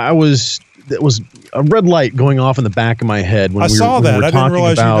was a red light going off in the back of my head when I saw that. I didn't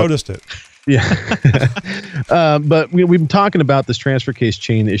realize you noticed it. Yeah. But we've been talking about this transfer case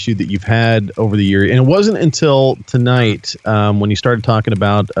chain issue that you've had over the year. And it wasn't until tonight when you started talking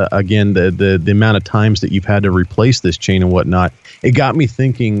about, again, the amount of times that you've had to replace this chain and whatnot. It got me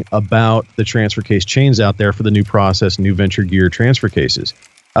thinking about the transfer case chains out there for the new process, new Venture Gear transfer cases.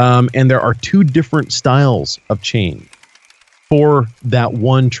 And there are 2 different styles of chain for that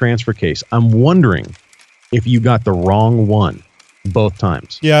one transfer case. I'm wondering if you got the wrong one both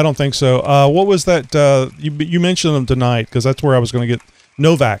times. Yeah, I don't think so. What was that? You mentioned them tonight because that's where I was going to get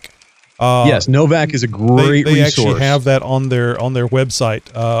Novak. Yes, Novak is a great they resource. They actually have that on their website,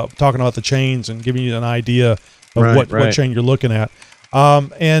 talking about the chains and giving you an idea of what chain you're looking at.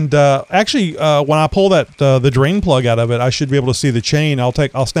 Actually, when I pull the drain plug out of it, I should be able to see the chain.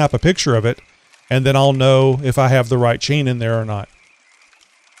 I'll snap a picture of it, and then I'll know if I have the right chain in there or not.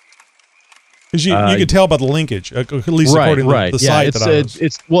 Because you can tell by the linkage, at least according to the site that I was.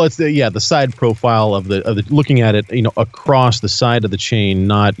 It's the side profile of the looking at it, across the side of the chain,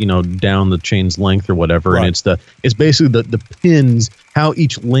 not down the chain's length or whatever. Right. And it's basically the pins, how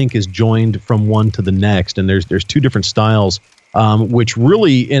each link is joined from one to the next, and there's 2 different styles, which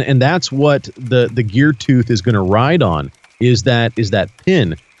really and that's what the gear tooth is going to ride on is that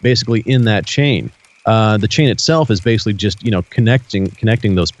pin basically in that chain. The chain itself is basically just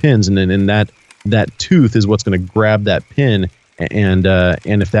connecting those pins, and then in that tooth is what's going to grab that pin, and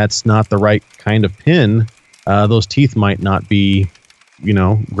if that's not the right kind of pin, those teeth might not be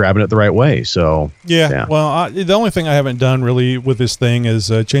grabbing it the right way. So yeah. Well, the only thing I haven't done really with this thing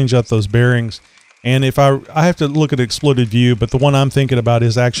is change out those bearings. And if I have to look at exploded view, but the one I'm thinking about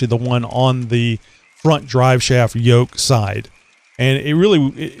is actually the one on the front drive shaft yoke side. And it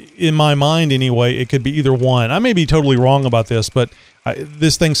really, in my mind anyway, it could be either one. I may be totally wrong about this, but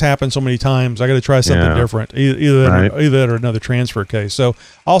this thing's happened so many times. I got to try something different, either that or another transfer case. So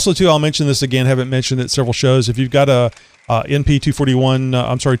also too, I'll mention this again. Haven't mentioned it several shows. If you've got a NP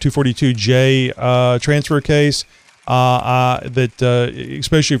 242J transfer case that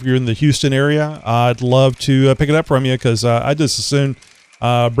especially if you're in the Houston area, I'd love to pick it up from you, because I just as soon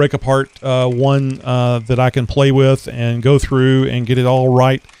break apart one that I can play with and go through and get it all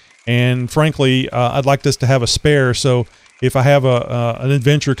right. And frankly, I'd like this to have a spare, so if I have an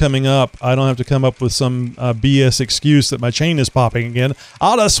adventure coming up, I don't have to come up with some BS excuse that my chain is popping again.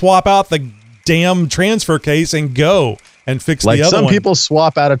 I'll just swap out the damn transfer case and go and fix the other one. Like some people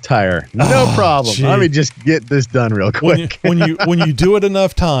swap out a tire. No problem. Gee. Let me just get this done real quick. When you do it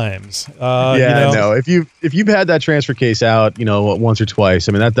enough times. No. If you've had that transfer case out, once or twice,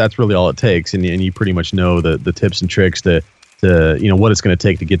 I mean that's really all it takes, and you pretty much know the tips and tricks to what it's going to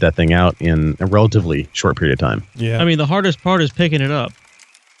take to get that thing out in a relatively short period of time. Yeah. I mean, the hardest part is picking it up.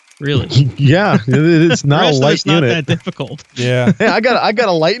 Really? Yeah, it's not a light unit. Not that difficult. Yeah. Hey, I got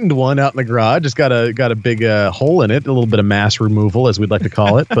a lightened one out in the garage. It's got a big hole in it, a little bit of mass removal, as we'd like to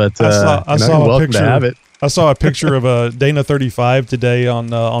call it. But I saw a picture. To have it. I saw a picture of a Dana 35 today on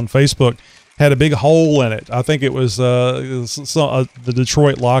Facebook. Had a big hole in it. I think it was the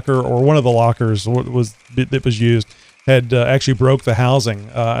Detroit locker, or one of the lockers that was used, had actually broke the housing.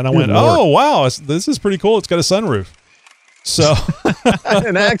 And I went, oh wow, this is pretty cool. It's got a sunroof. So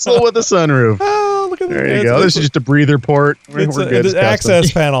an axle with a sunroof. Oh, look at that! There you go. This is just a breather port. It's an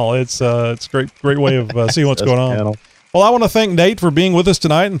access panel. It's great way of seeing what's going on. Panel. Well, I want to thank Nate for being with us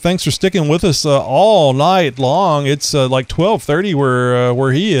tonight, and thanks for sticking with us all night long. It's like 12:30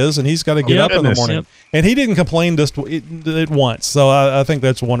 where he is, and he's got to get up in the morning. Yep. And he didn't complain just at once, so I think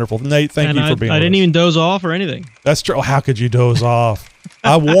that's wonderful. Nate, thank you for being with us. I didn't even doze off or anything. That's true. How could you doze off?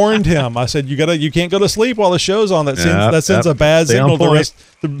 I warned him. I said you can't go to sleep while the show's on. That sends a bad signal a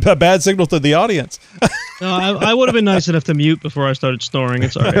bad signal to the audience. No, I would have been nice enough to mute before I started snoring.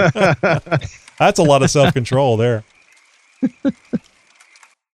 It's all right. That's a lot of self-control there.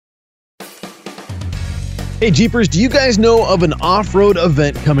 Hey Jeepers, do you guys know of an off-road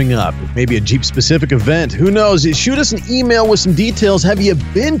event coming up? Maybe a Jeep-specific event. Who knows? Shoot us an email with some details. Have you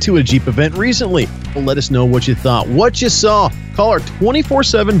been to a Jeep event recently? Well, let us know what you thought, what you saw. Call our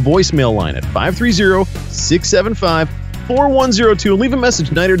 24/7 voicemail line at 530-675-4102 and leave a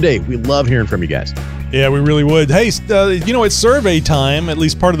message night or day. We love hearing from you guys. Yeah, we really would. Hey, it's survey time, at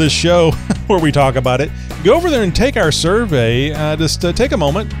least part of this show where we talk about it. Go over there and take our survey. Just take a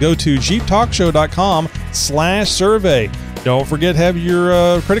moment. Go to jeeptalkshow.com/survey. Don't forget, have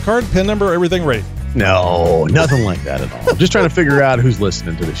your credit card, PIN number, everything ready. No, nothing like that at all. Just trying to figure out who's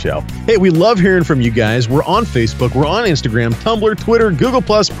listening to the show. Hey, we love hearing from you guys. We're on Facebook, we're on Instagram, Tumblr, Twitter, Google+,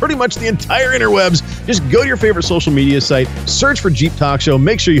 pretty much the entire interwebs. Just go to your favorite social media site, search for Jeep Talk Show,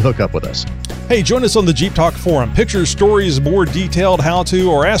 make sure you hook up with us. Hey, join us on the Jeep Talk forum. Pictures, stories, more detailed how-to,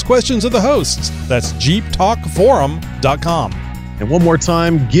 or ask questions of the hosts. That's jeeptalkforum.com. And one more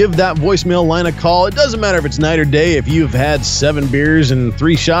time, give that voicemail line a call. It doesn't matter if it's night or day. If you've had 7 beers and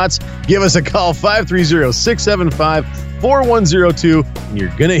 3 shots, give us a call, 530-675-4102, and you're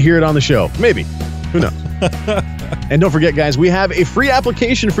going to hear it on the show. Maybe. Who knows? And don't forget, guys, we have a free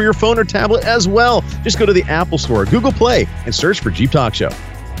application for your phone or tablet as well. Just go to the Apple Store, Google Play, and search for Jeep Talk Show.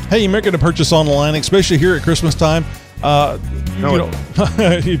 Hey, you might get a purchase online, especially here at Christmas time.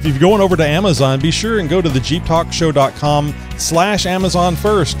 If you're going over to Amazon, be sure and go to the jeeptalkshow.com/Amazon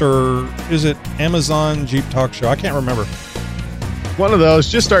first, or is it Amazon Jeep Talk Show? I can't remember. One of those.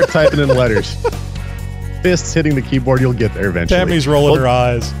 Just start typing in letters. Fists hitting the keyboard, you'll get there eventually. Tammy's rolling her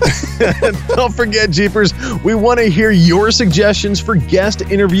eyes. Don't forget, Jeepers, we want to hear your suggestions for guest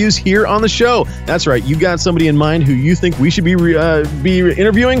interviews here on the show. That's right. You got somebody in mind who you think we should be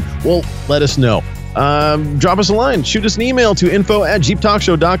interviewing? Well, let us know. Drop us a line. Shoot us an email to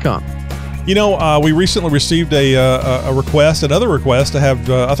info@jeeptalkshow.com. We recently received a request, another request to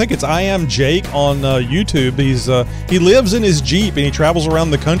have, I think it's I Am Jake on YouTube. He lives in his Jeep and he travels around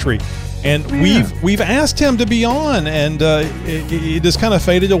the country. And we've asked him to be on, and it just kind of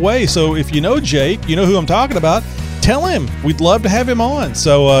faded away. So if you know Jake, you know who I'm talking about, tell him. We'd love to have him on.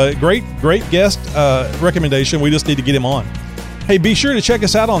 So great guest recommendation. We just need to get him on. Hey, be sure to check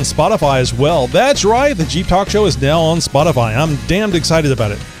us out on Spotify as well. That's right. The Jeep Talk Show is now on Spotify. I'm damned excited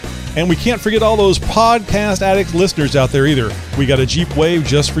about it. And we can't forget all those podcast addict listeners out there either. We got a Jeep Wave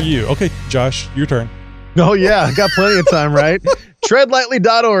just for you. Okay, Josh, your turn. Oh, yeah. I got plenty of time, right?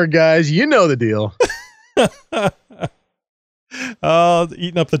 Treadlightly.org, guys. You know the deal.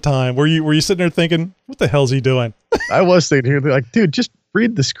 Eating up the time. Were you sitting there thinking, what the hell's he doing? I was sitting here like, dude, just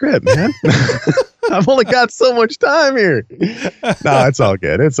read the script, man. I've only got so much time here. No, it's all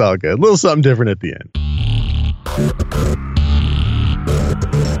good. It's all good. A little something different at the end.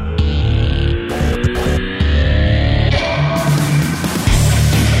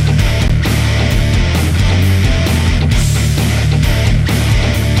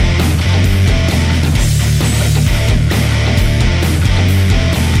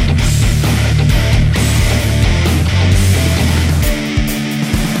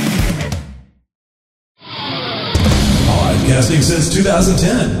 Podcasting since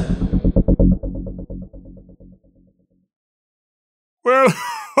 2010. Well,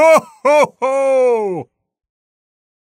 ho, ho, ho!